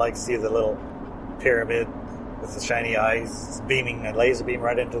though they don't see the little pyramid with the shiny eyes beaming a laser beam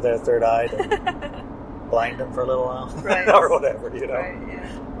right into their third eye to blind them for a little while. Right. Or whatever, Right,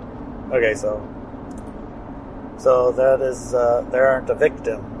 yeah. Okay, so that is, they aren't a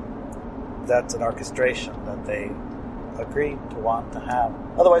victim. That's an orchestration that they agreed to want to have.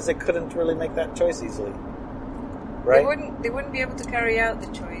 Otherwise, they couldn't really make that choice easily. Right? They wouldn't be able to carry out the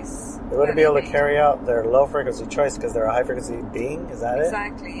choice. They wouldn't be able to carry out their low frequency choice because they're a high frequency being. Is that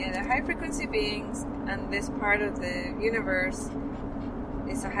Exactly. Yeah, they're high frequency beings, and this part of the universe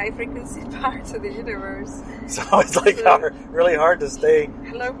is a high frequency part of the universe. So it's really hard to stay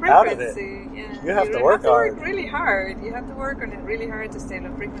low frequency. out of it. Yeah. You have to work hard. Really hard. You have to work on it really hard to stay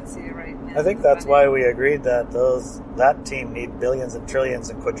low frequency right now. I think that's why we agreed that that team need billions and trillions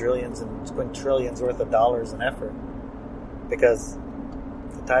and quadrillions and quintillions worth of dollars and effort. Because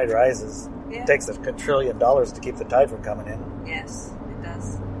the tide rises. Yeah. It takes $1 quadrillion to keep the tide from coming in. Yes, it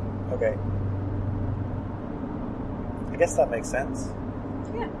does. Okay. I guess that makes sense.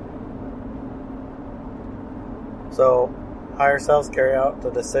 Yeah. So, higher selves carry out the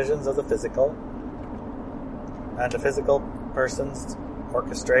decisions of the physical, and the physical person's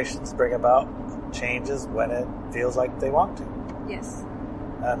orchestrations bring about changes when it feels like they want to. Yes.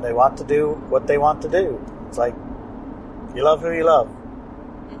 And they want to do what they want to do. It's like, you love who you love.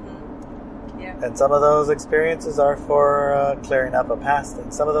 Mm-hmm. Yeah. And some of those experiences are for clearing up a past,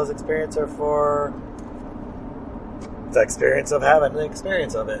 and some of those experiences are for the experience of having the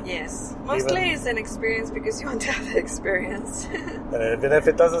experience of it. Yes. Mostly it's an experience because you want to have the experience. And even if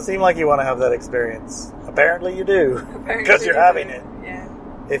it doesn't seem like you want to have that experience, apparently you do. Because you're having it. Yeah.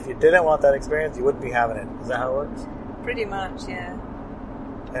 If you didn't want that experience, you wouldn't be having it. Is that how it works? Pretty much, yeah.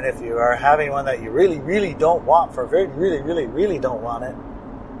 And if you are having one that you really, really don't want, for very, really, really, really don't want it,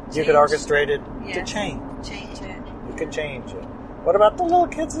 you could orchestrate it to change. Change it. You could change it. What about the little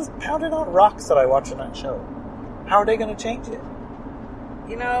kids just pounding on rocks that I watch in that show? How are they going to change it?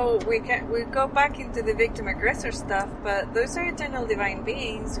 We go back into the victim-aggressor stuff, but those are eternal divine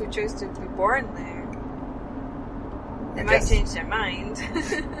beings who chose to be born there. They might change their mind.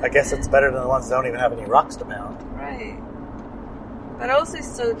 I guess it's better than the ones that don't even have any rocks to pound. Right. But also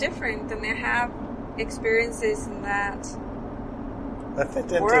it's so different, and they have experiences in that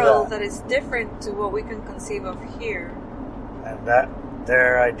fit into world that is different to what we can conceive of here. And that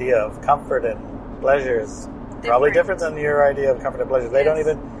their idea of comfort and pleasure is probably different than your idea of comfort and pleasure. They don't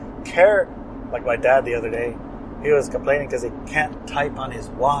even care. Like my dad the other day, he was complaining because he can't type on his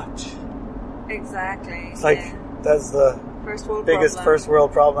watch. Exactly. It's like, that's the biggest first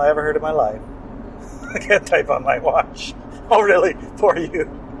world problem I ever heard in my life. I can't type on my watch. Oh, really? For you?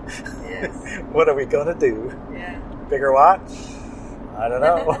 Yes. What are we going to do? Yeah. Bigger watch? I don't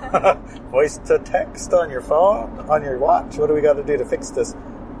know. Voice to text on your phone? On your watch? What do we got to do to fix this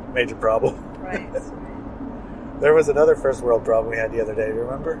major problem? Right. There was another first world problem we had the other day. Do you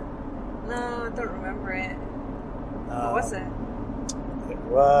remember? No, I don't remember it. What was it?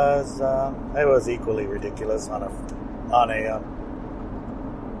 It was equally ridiculous on a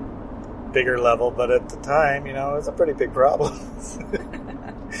bigger level, but at the time, it was a pretty big problem.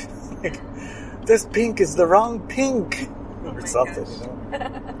 Like, this pink is the wrong pink, or something.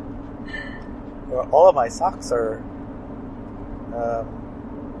 Well, all of my socks are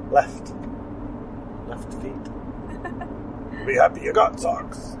left feet. Be happy you got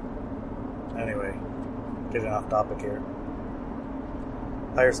socks. Anyway, getting off topic here.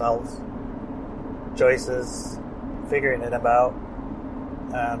 Higher selves, choices, figuring it about,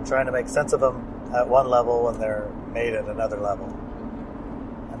 and trying to make sense of them at one level when they're made at another level.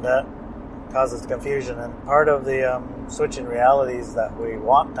 And that causes confusion. And part of the switching realities that we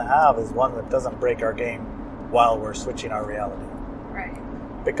want to have is one that doesn't break our game while we're switching our reality. Right.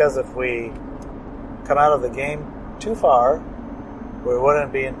 Because if we come out of the game too far, we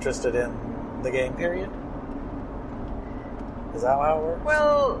wouldn't be interested in the game period. Is that how it works?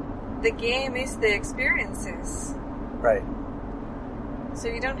 Well, the game is the experiences. Right. So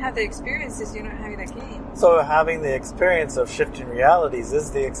you don't have the experiences, you don't have the game. So having the experience of shifting realities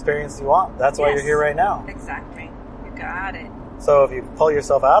is the experience you want. That's why you're here right now. Exactly. You got it. So if you pull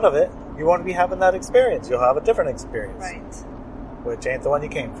yourself out of it, you won't be having that experience. You'll have a different experience. Right. Which ain't the one you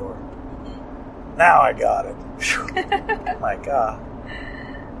came for. Mm-hmm. Now I got it. My God.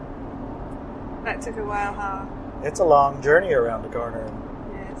 That took a while, huh? It's a long journey around the corner.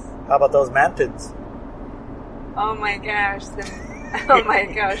 Yes. How about those mantids? Oh my gosh. Oh my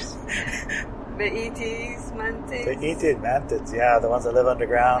gosh. The ETs, mantids. The ET mantids, yeah. The ones that live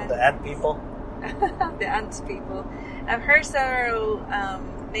underground. The ant people. The ant people. I've heard several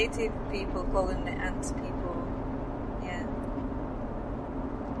native people call them the ant people. Yeah.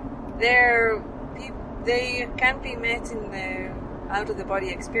 They can be met in the out-of-the-body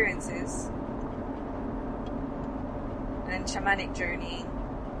experiences and shamanic journey,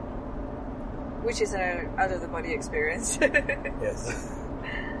 which is a out-of-the-body experience. Yes.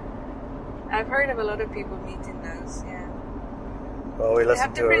 I've heard of a lot of people meeting those, yeah. Well, we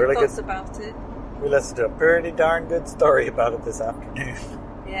listened to a really good... about it. We listened to a pretty darn good story about it this afternoon.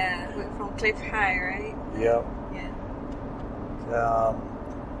 Yeah, from Cliff High, right? Yep. Yeah.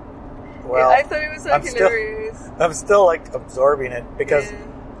 Well, I thought it was so hilarious. I'm still absorbing it because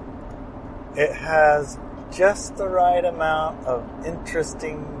it has just the right amount of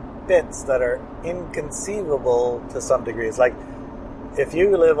interesting bits that are inconceivable to some degree. It's like if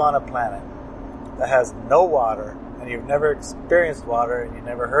you live on a planet that has no water and you've never experienced water and you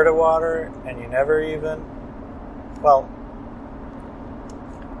never heard of water and you never even,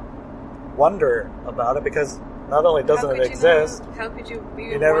 wonder about it because not only doesn't it exist... How could you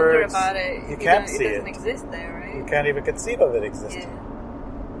even wonder about it? You can't see it. It doesn't exist there, right? You can't even conceive of it existing.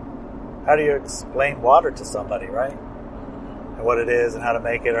 Yeah. How do you explain water to somebody, right? And what it is and how to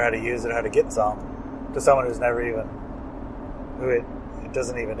make it or how to use it or how to get some to someone who's never even... It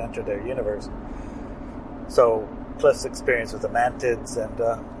doesn't even enter their universe. So Cliff's experience with the mantids, and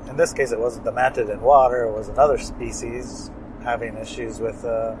in this case it wasn't the mantid in water, it was another species having issues with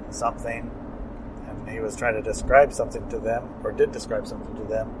something. He was trying to describe something to them, or did describe something to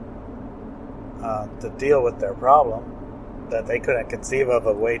them, to deal with their problem that they couldn't conceive of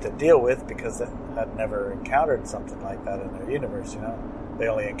a way to deal with because they had never encountered something like that in their universe, They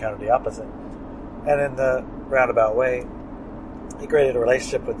only encountered the opposite. And in the roundabout way, he created a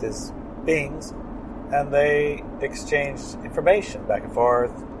relationship with his beings, and they exchanged information back and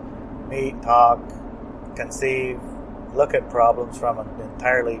forth, meet, talk, conceive, look at problems from an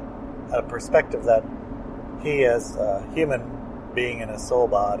entirely a perspective that he as a human being in a soul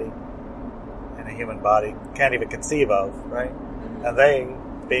body, in a human body, can't even conceive of, right? Mm-hmm. And they,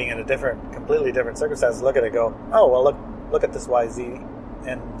 being in a completely different circumstance, look at it and go, oh, well, look at this YZ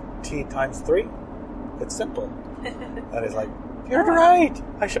and T times 3. It's simple. And he's like, you're right.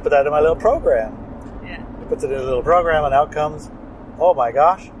 I should put that in my little program. Yeah. He puts it in a little program and out comes, oh my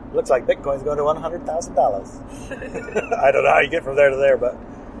gosh, looks like Bitcoin's going to $100,000. I don't know how you get from there to there, but,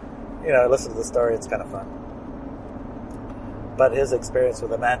 listen to the story. It's kind of fun. But his experience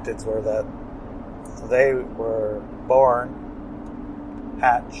with the mantids were that they were born,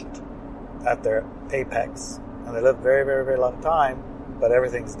 hatched at their apex, and they lived very, very, very long time, but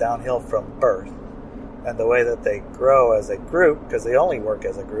everything's downhill from birth. And the way that they grow as a group, because they only work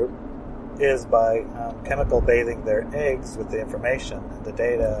as a group, is by chemical bathing their eggs with the information and the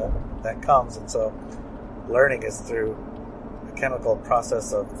data that comes. And so learning is through the chemical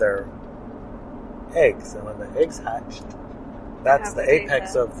process of their eggs. And when the eggs hatched, that's the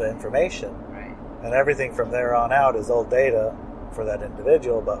apex of the information. Right. And everything from there on out is old data for that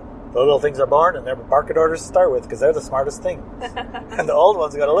individual. But the little things are born and they're market orders to start with because they're the smartest thing. And the old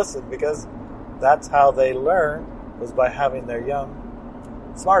ones got to listen because that's how they learn, was by having their young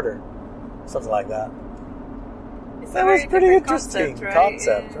smarter. Something like that. It's That was pretty interesting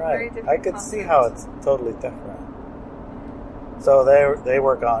concept, right? I could see how it's totally different. So they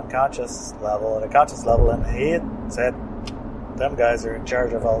work on conscious level, at a conscious level, and he had said, them guys are in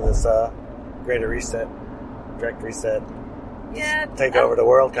charge of all this greater reset, direct reset, take over the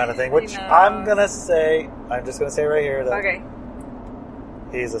world kind of thing, which I'm just going to say right here that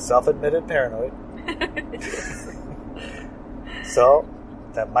he's a self-admitted paranoid. So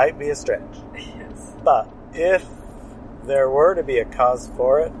that might be a stretch. Yes. But if there were to be a cause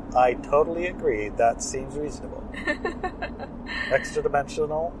for it, I totally agree. That seems reasonable.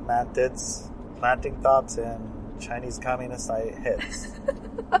 Extra-dimensional mantids planting thoughts in Chinese communist heads.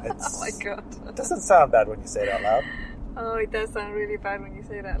 Oh my god. It doesn't sound bad when you say it out loud. Oh, it does sound really bad when you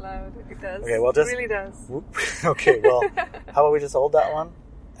say it out loud. It does. Okay, well, it really does. Okay, well, how about we just hold that one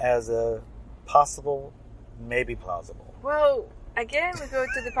as a possible, maybe plausible. Well, again, we go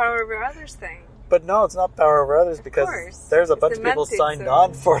to the power over others thing. But no, it's not power over others because there's a bunch of people signed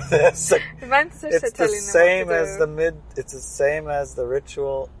on for this. The mantids are telling them It's the same as the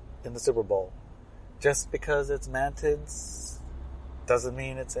ritual in the Super Bowl. Just because it's mantids doesn't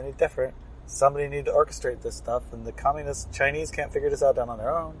mean it's any different. Somebody need to orchestrate this stuff, and the communist Chinese can't figure this out on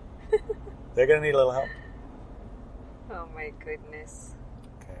their own. They're going to need a little help. Oh my goodness.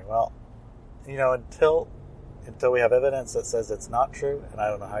 Okay, well, until we have evidence that says it's not true, and I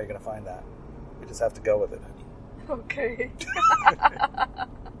don't know how you're going to find that. We just have to go with it. Okay.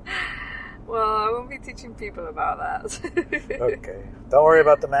 Well, I won't be teaching people about that. Okay. Don't worry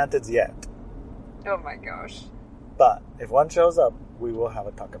about the mantids yet. Oh my gosh. But if one shows up, we will have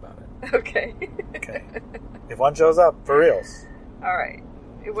a talk about it. Okay. Okay. If one shows up, for reals. Alright.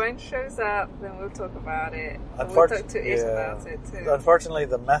 If one shows up, then we'll talk about it. We'll talk to Ish about it too. Unfortunately,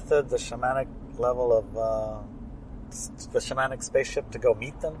 the method, the shamanic level of the shamanic spaceship to go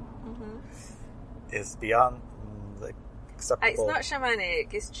meet them is beyond the acceptable. It's not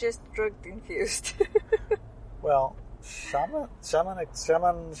shamanic, it's just drug infused. Well, shamans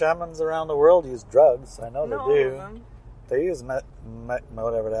around the world use drugs. I know Not they do. all of them. They use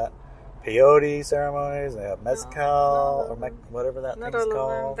peyote ceremonies. They have mezcal whatever that Not thing's all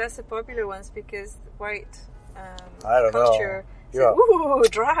called. of them. That's the popular ones because white I don't culture. know. Ooh,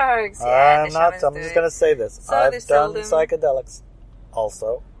 drugs. Yeah, I'm just going to say this. So I've done psychedelics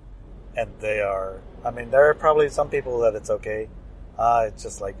also. And there are probably some people that it's okay. It's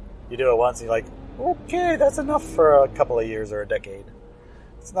just like, you do it once and you're like, okay, that's enough for a couple of years or a decade.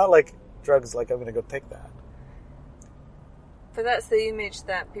 It's not like drugs, like I'm going to go take that. But that's the image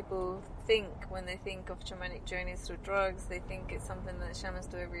that people think when they think of shamanic journeys through drugs. They think it's something that shamans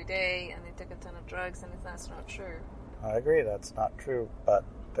do every day and they take a ton of drugs, and that's not true. I agree, that's not true, but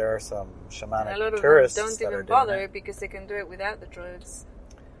there are some shamanic and a lot of tourists them don't that even are bother doing it. because they can do it without the drugs.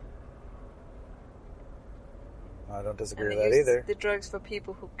 I don't disagree And with they that use either. the drugs for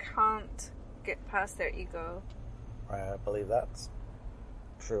people who can't get past their ego. I believe that's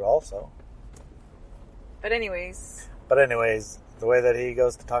true also. But anyways, the way that he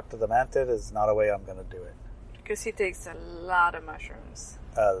goes to talk to the mantid is not a way I'm going to do it. because he takes a lot of mushrooms.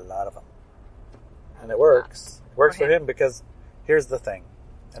 A lot of them. And it works. It works for him because here's the thing.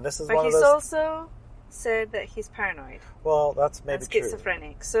 And this is but one of he's those... also said that he's paranoid. Well, that's maybe and true.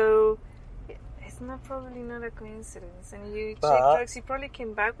 schizophrenic. So it's probably not a coincidence. And you check drugs, he probably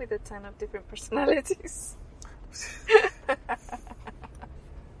came back with a ton of different personalities.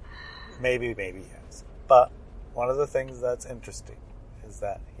 Maybe yes. But one of the things that's interesting is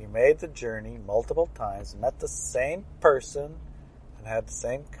that he made the journey multiple times, met the same person, and had the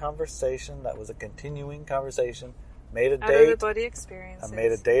same conversation that was a continuing conversation, made a date. Out of the body experiences. And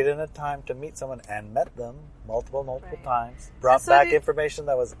made a date and a time to meet someone and met them multiple Right. times. Brought so back did- information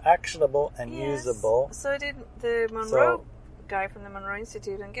that was actionable and usable. So did the Monroe guy from the Monroe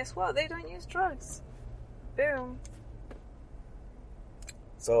Institute, and guess what? They don't use drugs. Boom.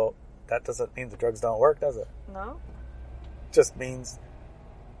 So that doesn't mean the drugs don't work, does it? No. Just means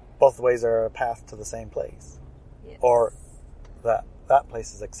both ways are a path to the same place. Yes. Or that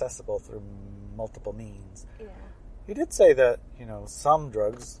place is accessible through multiple means. Yeah. You did say that, some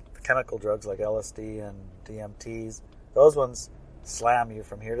drugs, chemical drugs like LSD and DMTs, those ones slam you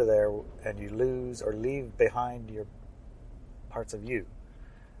from here to there and you lose or leave behind your parts of you.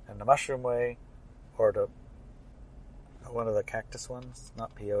 And the mushroom way, or one of the cactus ones,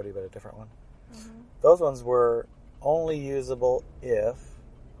 not peyote but a different one, those ones were only usable if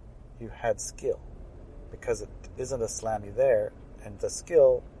you had skill, because it isn't a slam you there, and the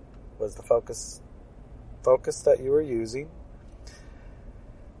skill was the focus that you were using,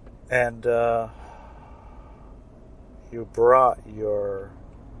 and you brought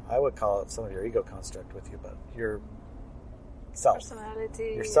I would call it some of your ego construct with you, but your self,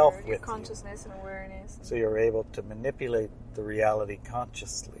 personality, yourself your with consciousness and awareness. So you're able to manipulate the reality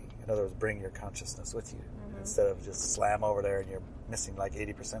consciously. In other words, bring your consciousness with you instead of just slam over there and you're missing like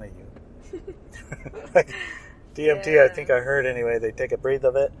 80% of you. Like DMT, I think I heard anyway, they take a breath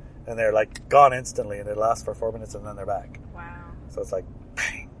of it and they're like gone instantly, and it lasts for 4 minutes and then they're back. Wow. So it's like,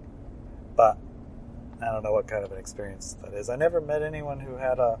 bang. But I don't know what kind of an experience that is. I never met anyone who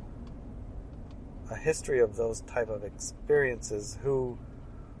had a history of those type of experiences who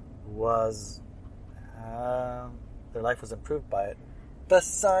was their life was improved by it,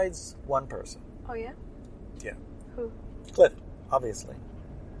 besides one person. Oh yeah? Yeah. Who? Cliff, obviously.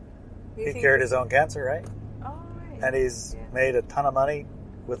 He cured his own cancer, right? Oh, right. And he's made a ton of money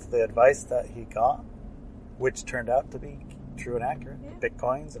with the advice that he got, which turned out to be true and accurate. The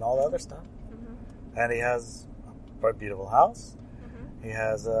Bitcoins and all the other stuff. And he has a beautiful house. He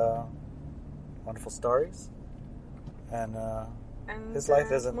has wonderful stories. And his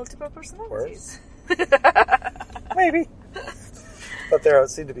life isn't multiple personalities. Maybe. But there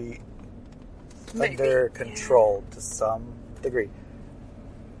seem to be under control to some degree.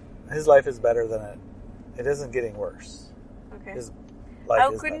 His life is better than it. It isn't getting worse. Okay. His life I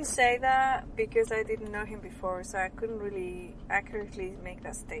is couldn't better. say that because I didn't know him before, so I couldn't really accurately make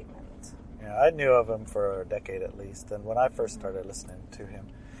that statement. Yeah, I knew of him for a decade at least, and when I first started listening to him,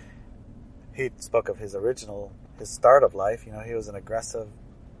 he spoke of his start of life. He was an aggressive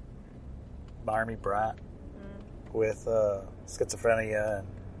army brat with schizophrenia and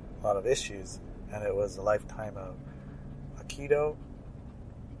a lot of issues, and it was a lifetime of Aikido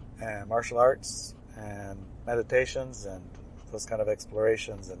and martial arts and meditations and those kind of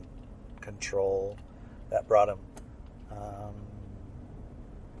explorations and control that brought him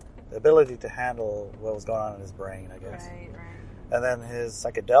the ability to handle what was going on in his brain, I guess. Right. And then his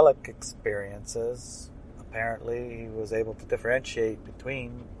psychedelic experiences, apparently he was able to differentiate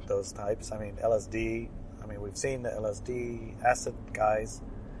between those types. I mean, LSD, we've seen the LSD acid guys,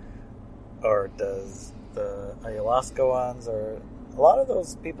 or does the ayahuasca ones, or a lot of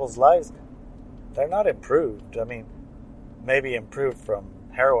those people's lives, they're not improved. Maybe improved from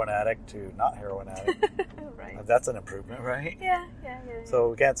heroin addict to not heroin addict. Right. That's an improvement, right? Yeah. So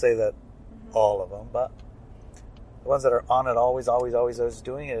we can't say that all of them, but the ones that are on it always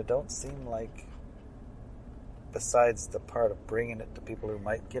doing it don't seem like, besides the part of bringing it to people who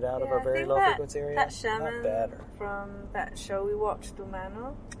might get out of a very low frequency area, that shaman not better. From that show we watched,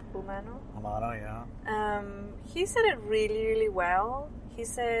 Humano, yeah. he said it really, really well. He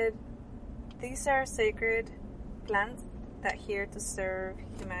said, these are sacred plants that are here to serve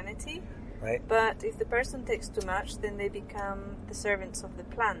humanity. Right. But if the person takes too much, then they become the servants of the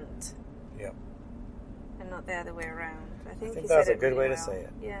plant. Yep. And not the other way around. I think he that's said a good way really to well. say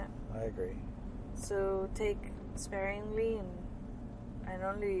it. Yeah. I agree. So take sparingly and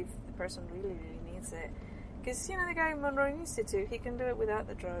only if the person really, really needs it. Because, the guy in Monroe Institute, he can do it without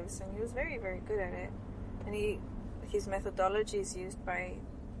the drugs, and he was very, very good at it. And his methodology is used by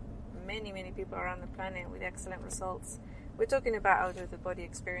many, many people around the planet with excellent results. We're talking about out-of-the-body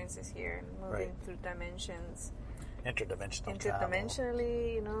experiences here, and moving through dimensions.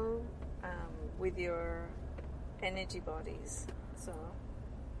 Interdimensionally, with your energy bodies. So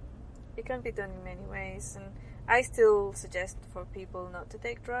it can be done in many ways. And I still suggest for people not to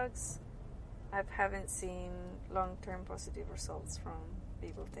take drugs. I haven't seen long-term positive results from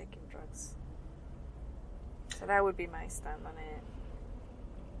people taking drugs. So that would be my stand on it.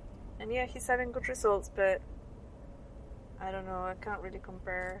 And yeah, he's having good results, but I don't know, I can't really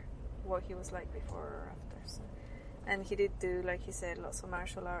compare what he was like before or after. So. And he did do, like he said, lots of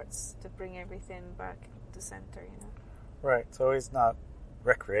martial arts to bring everything back to center, Right, so he's not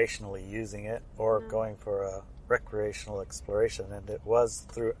recreationally using it or going for recreational exploration, and it was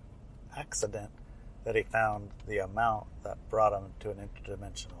through accident that he found the amount that brought him to an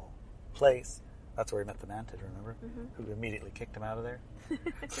interdimensional place. That's where he met the mantid, remember? Mm-hmm. Who immediately kicked him out of there.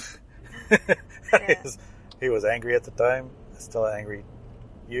 Yeah. He was angry at the time, still an angry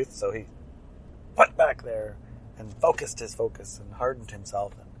youth, so he went back there and focused his focus and hardened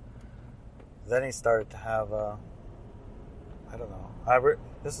himself. And then he started to have, I don't know.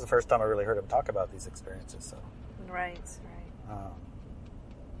 This is the first time I really heard him talk about these experiences. So Right.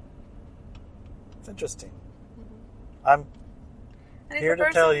 It's interesting. Mm-hmm. I'm here to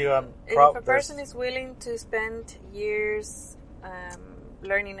tell you if a person is willing to spend years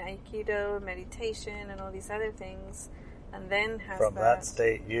learning Aikido, meditation, and all these other things, and then has from that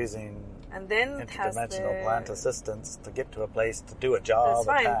state using and then interdimensional plant assistance to get to a place to do a job.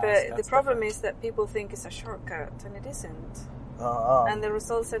 That's fine, but that's the problem different. is that people think it's a shortcut, and it isn't. And the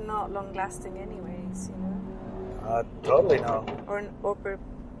results are not long-lasting anyways, you know? Totally no. Or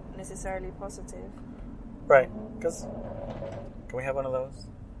necessarily positive. Right, because... Can we have one of those?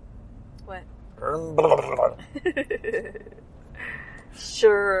 What?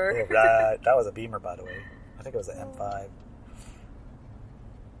 Sure. That was a Beamer, by the way. I think it was an M5.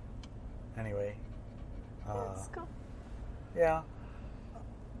 Anyway. Let's go. Yeah.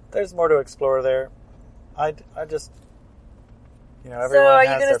 There's more to explore there. I just... everyone So are you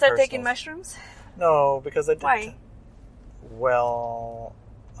has going to their start taking personals. mushrooms? No, because I did... Why? Well,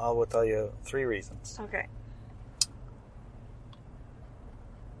 I will tell you 3 reasons. Okay.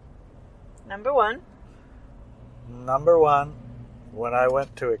 Number one, when I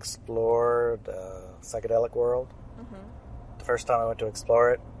went to explore the psychedelic world, the first time I went to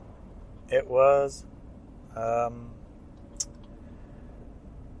explore it, it was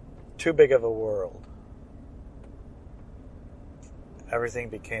too big of a world. Everything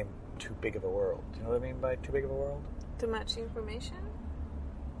became too big of a world. Do you know what I mean by too big of a world? too much information?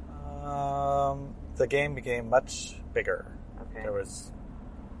 The game became much bigger. Okay. There was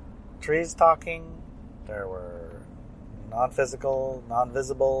trees talking. There were non-physical,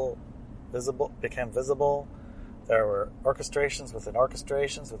 non-visible, became visible. There were orchestrations within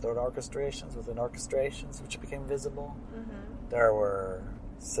orchestrations within orchestrations within orchestrations, which became visible. Mm-hmm. There were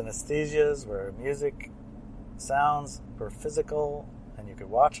synesthesias, where music, sounds were physical, and you could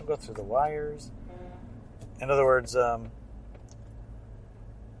watch them go through the wires. In other words, the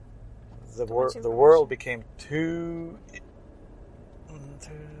world became too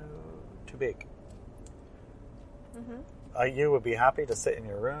big. Mm-hmm. You would be happy to sit in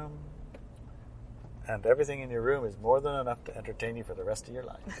your room, and everything in your room is more than enough to entertain you for the rest of your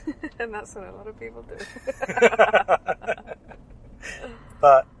life. And that's what a lot of people do.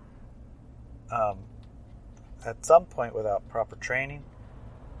 But at some point, without proper training,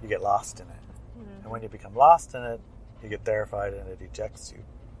 you get lost in it. Mm-hmm. And when you become lost in it, you get terrified, and it ejects you.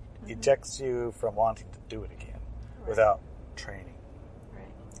 Mm-hmm. Ejects you from wanting to do it again without training.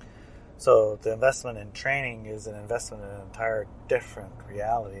 Right. So the investment in training is an investment in an entire different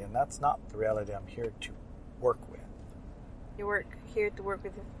reality, and that's not the reality I'm here to work with. You're here to work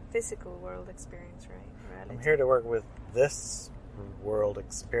with the physical world experience, right? Reality. I'm here to work with this world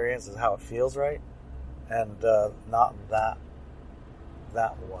experience, is how it feels, right? And not that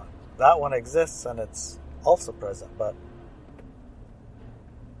one. That one exists, and it's also present, but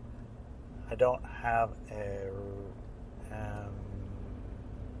I don't have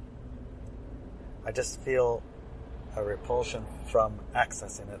I just feel a repulsion from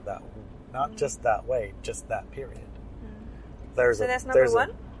accessing it not just that way, just that period. So that's number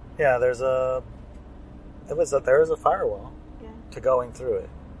one? There is a firewall to going through it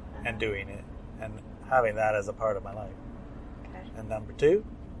and doing it and having that as a part of my life. Okay. And number 2?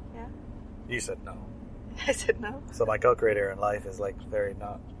 Yeah. You said no. I said no. So my co-creator in life is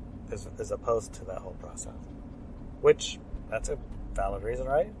is opposed to that whole process. Which, that's a valid reason,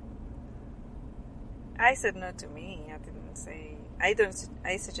 right? I said no to me. I didn't say...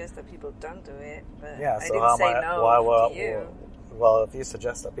 I suggest that people don't do it, but yeah, I didn't say no to you. Well, if you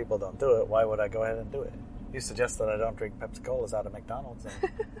suggest that people don't do it, why would I go ahead and do it? You suggest that I don't drink Pepsi-Colas out of McDonald's, and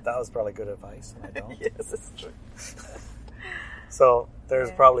that was probably good advice, and I don't. Yes, it's true. So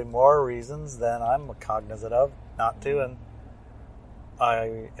there's probably more reasons than I'm cognizant of not to, and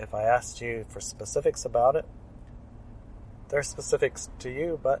if I asked you for specifics about it, they're specifics to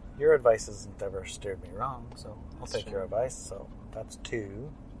you, but your advice hasn't ever steered me wrong, so I'll take your advice. So that's 2.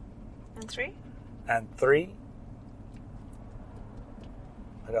 And 3? And 3,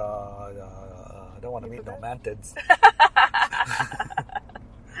 I don't want to meet no mantids.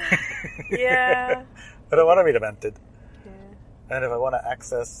 Yeah. I don't want to meet a mantid. Yeah. And if I want to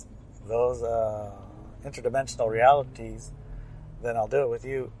access those interdimensional realities, then I'll do it with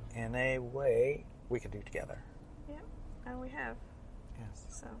you in a way we can do together. Yeah, and we have. Yes.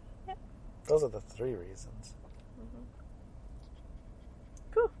 So, yeah. Those are the 3 reasons.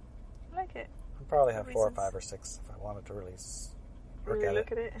 Cool. I like it. I'd probably have 4 or Reasons. 5 or 6 if I wanted to really Really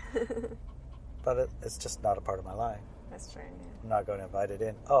look at it. But it's just not a part of my life. That's true, yeah. I'm not going to invite it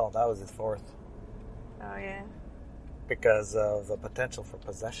in. Oh, that was the 4th. Oh, yeah. Because of the potential for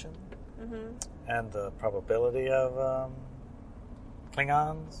possession and the probability of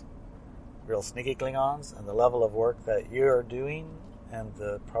Klingons, real sneaky Klingons, and the level of work that you're doing and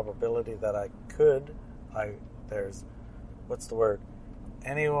the probability that there's, what's the word?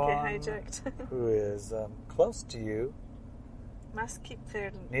 Anyone Get hijacked. who is close to you Must keep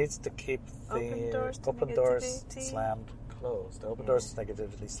their needs to keep the open doors negativity. slammed closed. Open doors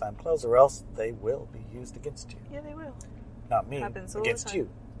negatively slammed closed, or else they will be used against you. Yeah, they will. Not me, Happens all the against time. you.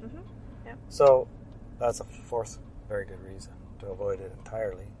 Yep. So that's a 4th very good reason to avoid it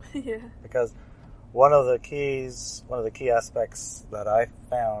entirely. Yeah. Because one of the key aspects that I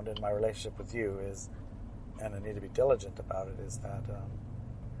found in my relationship with you is, and I need to be diligent about it, is that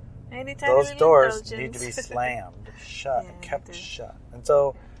Anytime those a little doors need to be indulgence. slammed shut, Yeah, kept they do. shut. And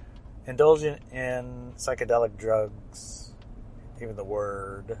so indulging in psychedelic drugs, even the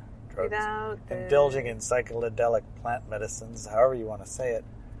word drugs, Without the- indulging in psychedelic plant medicines, however you want to say it,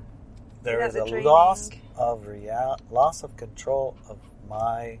 there Without is the a training. loss of control of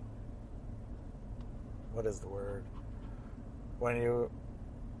my, what is the word? When you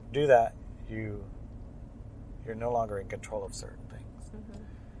do that, you're no longer in control of certain things.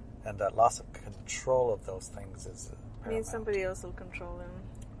 And that loss of control of those things is means paramount. somebody else will control them.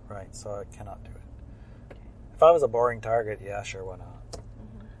 Right, so I cannot do it. If I was a boring target, yeah, sure, why not?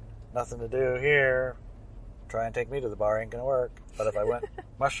 Nothing to do here. Try and take me to the bar, ain't gonna work. But if I went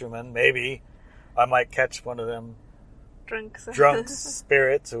mushrooming, maybe I might catch one of them Drunks. drunk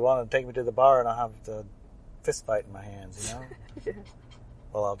spirits who want to take me to the bar, and I'll have the fist fight in my hands, you know? Yeah.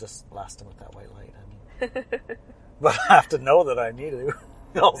 Well, I'll just blast them with that white light. But I have to know that I need to.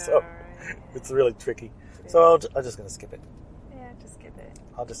 Also, Alright. it's really tricky. So I'm just going to skip it. Yeah, just skip it.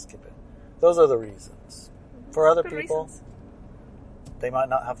 I'll just skip it. Those are the reasons. For other Good people, reasons. they might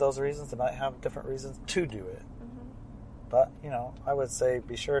not have those reasons. They might have different reasons to do it. But, I would say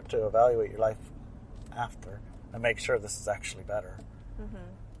be sure to evaluate your life after and make sure this is actually better.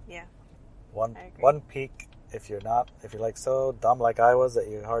 Yeah. One I agree. one peak, if you're like so dumb like I was that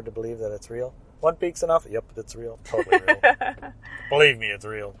you're hard to believe that it's real. One peak's enough. Yep, it's real. Totally real. Believe me, it's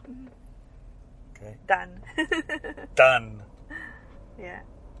real. Okay. Done. Done. Yeah.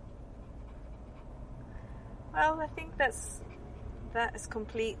 Well, I think that is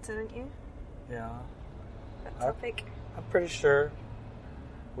complete, don't you? Yeah. That topic. I'm pretty sure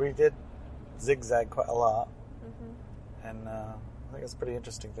we did zigzag quite a lot. And I think it's pretty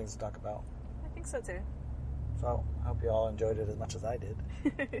interesting things to talk about. I think so too. So I hope you all enjoyed it as much as I did.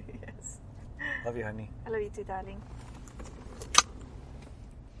 Yes. Love you, honey. I love you too, darling.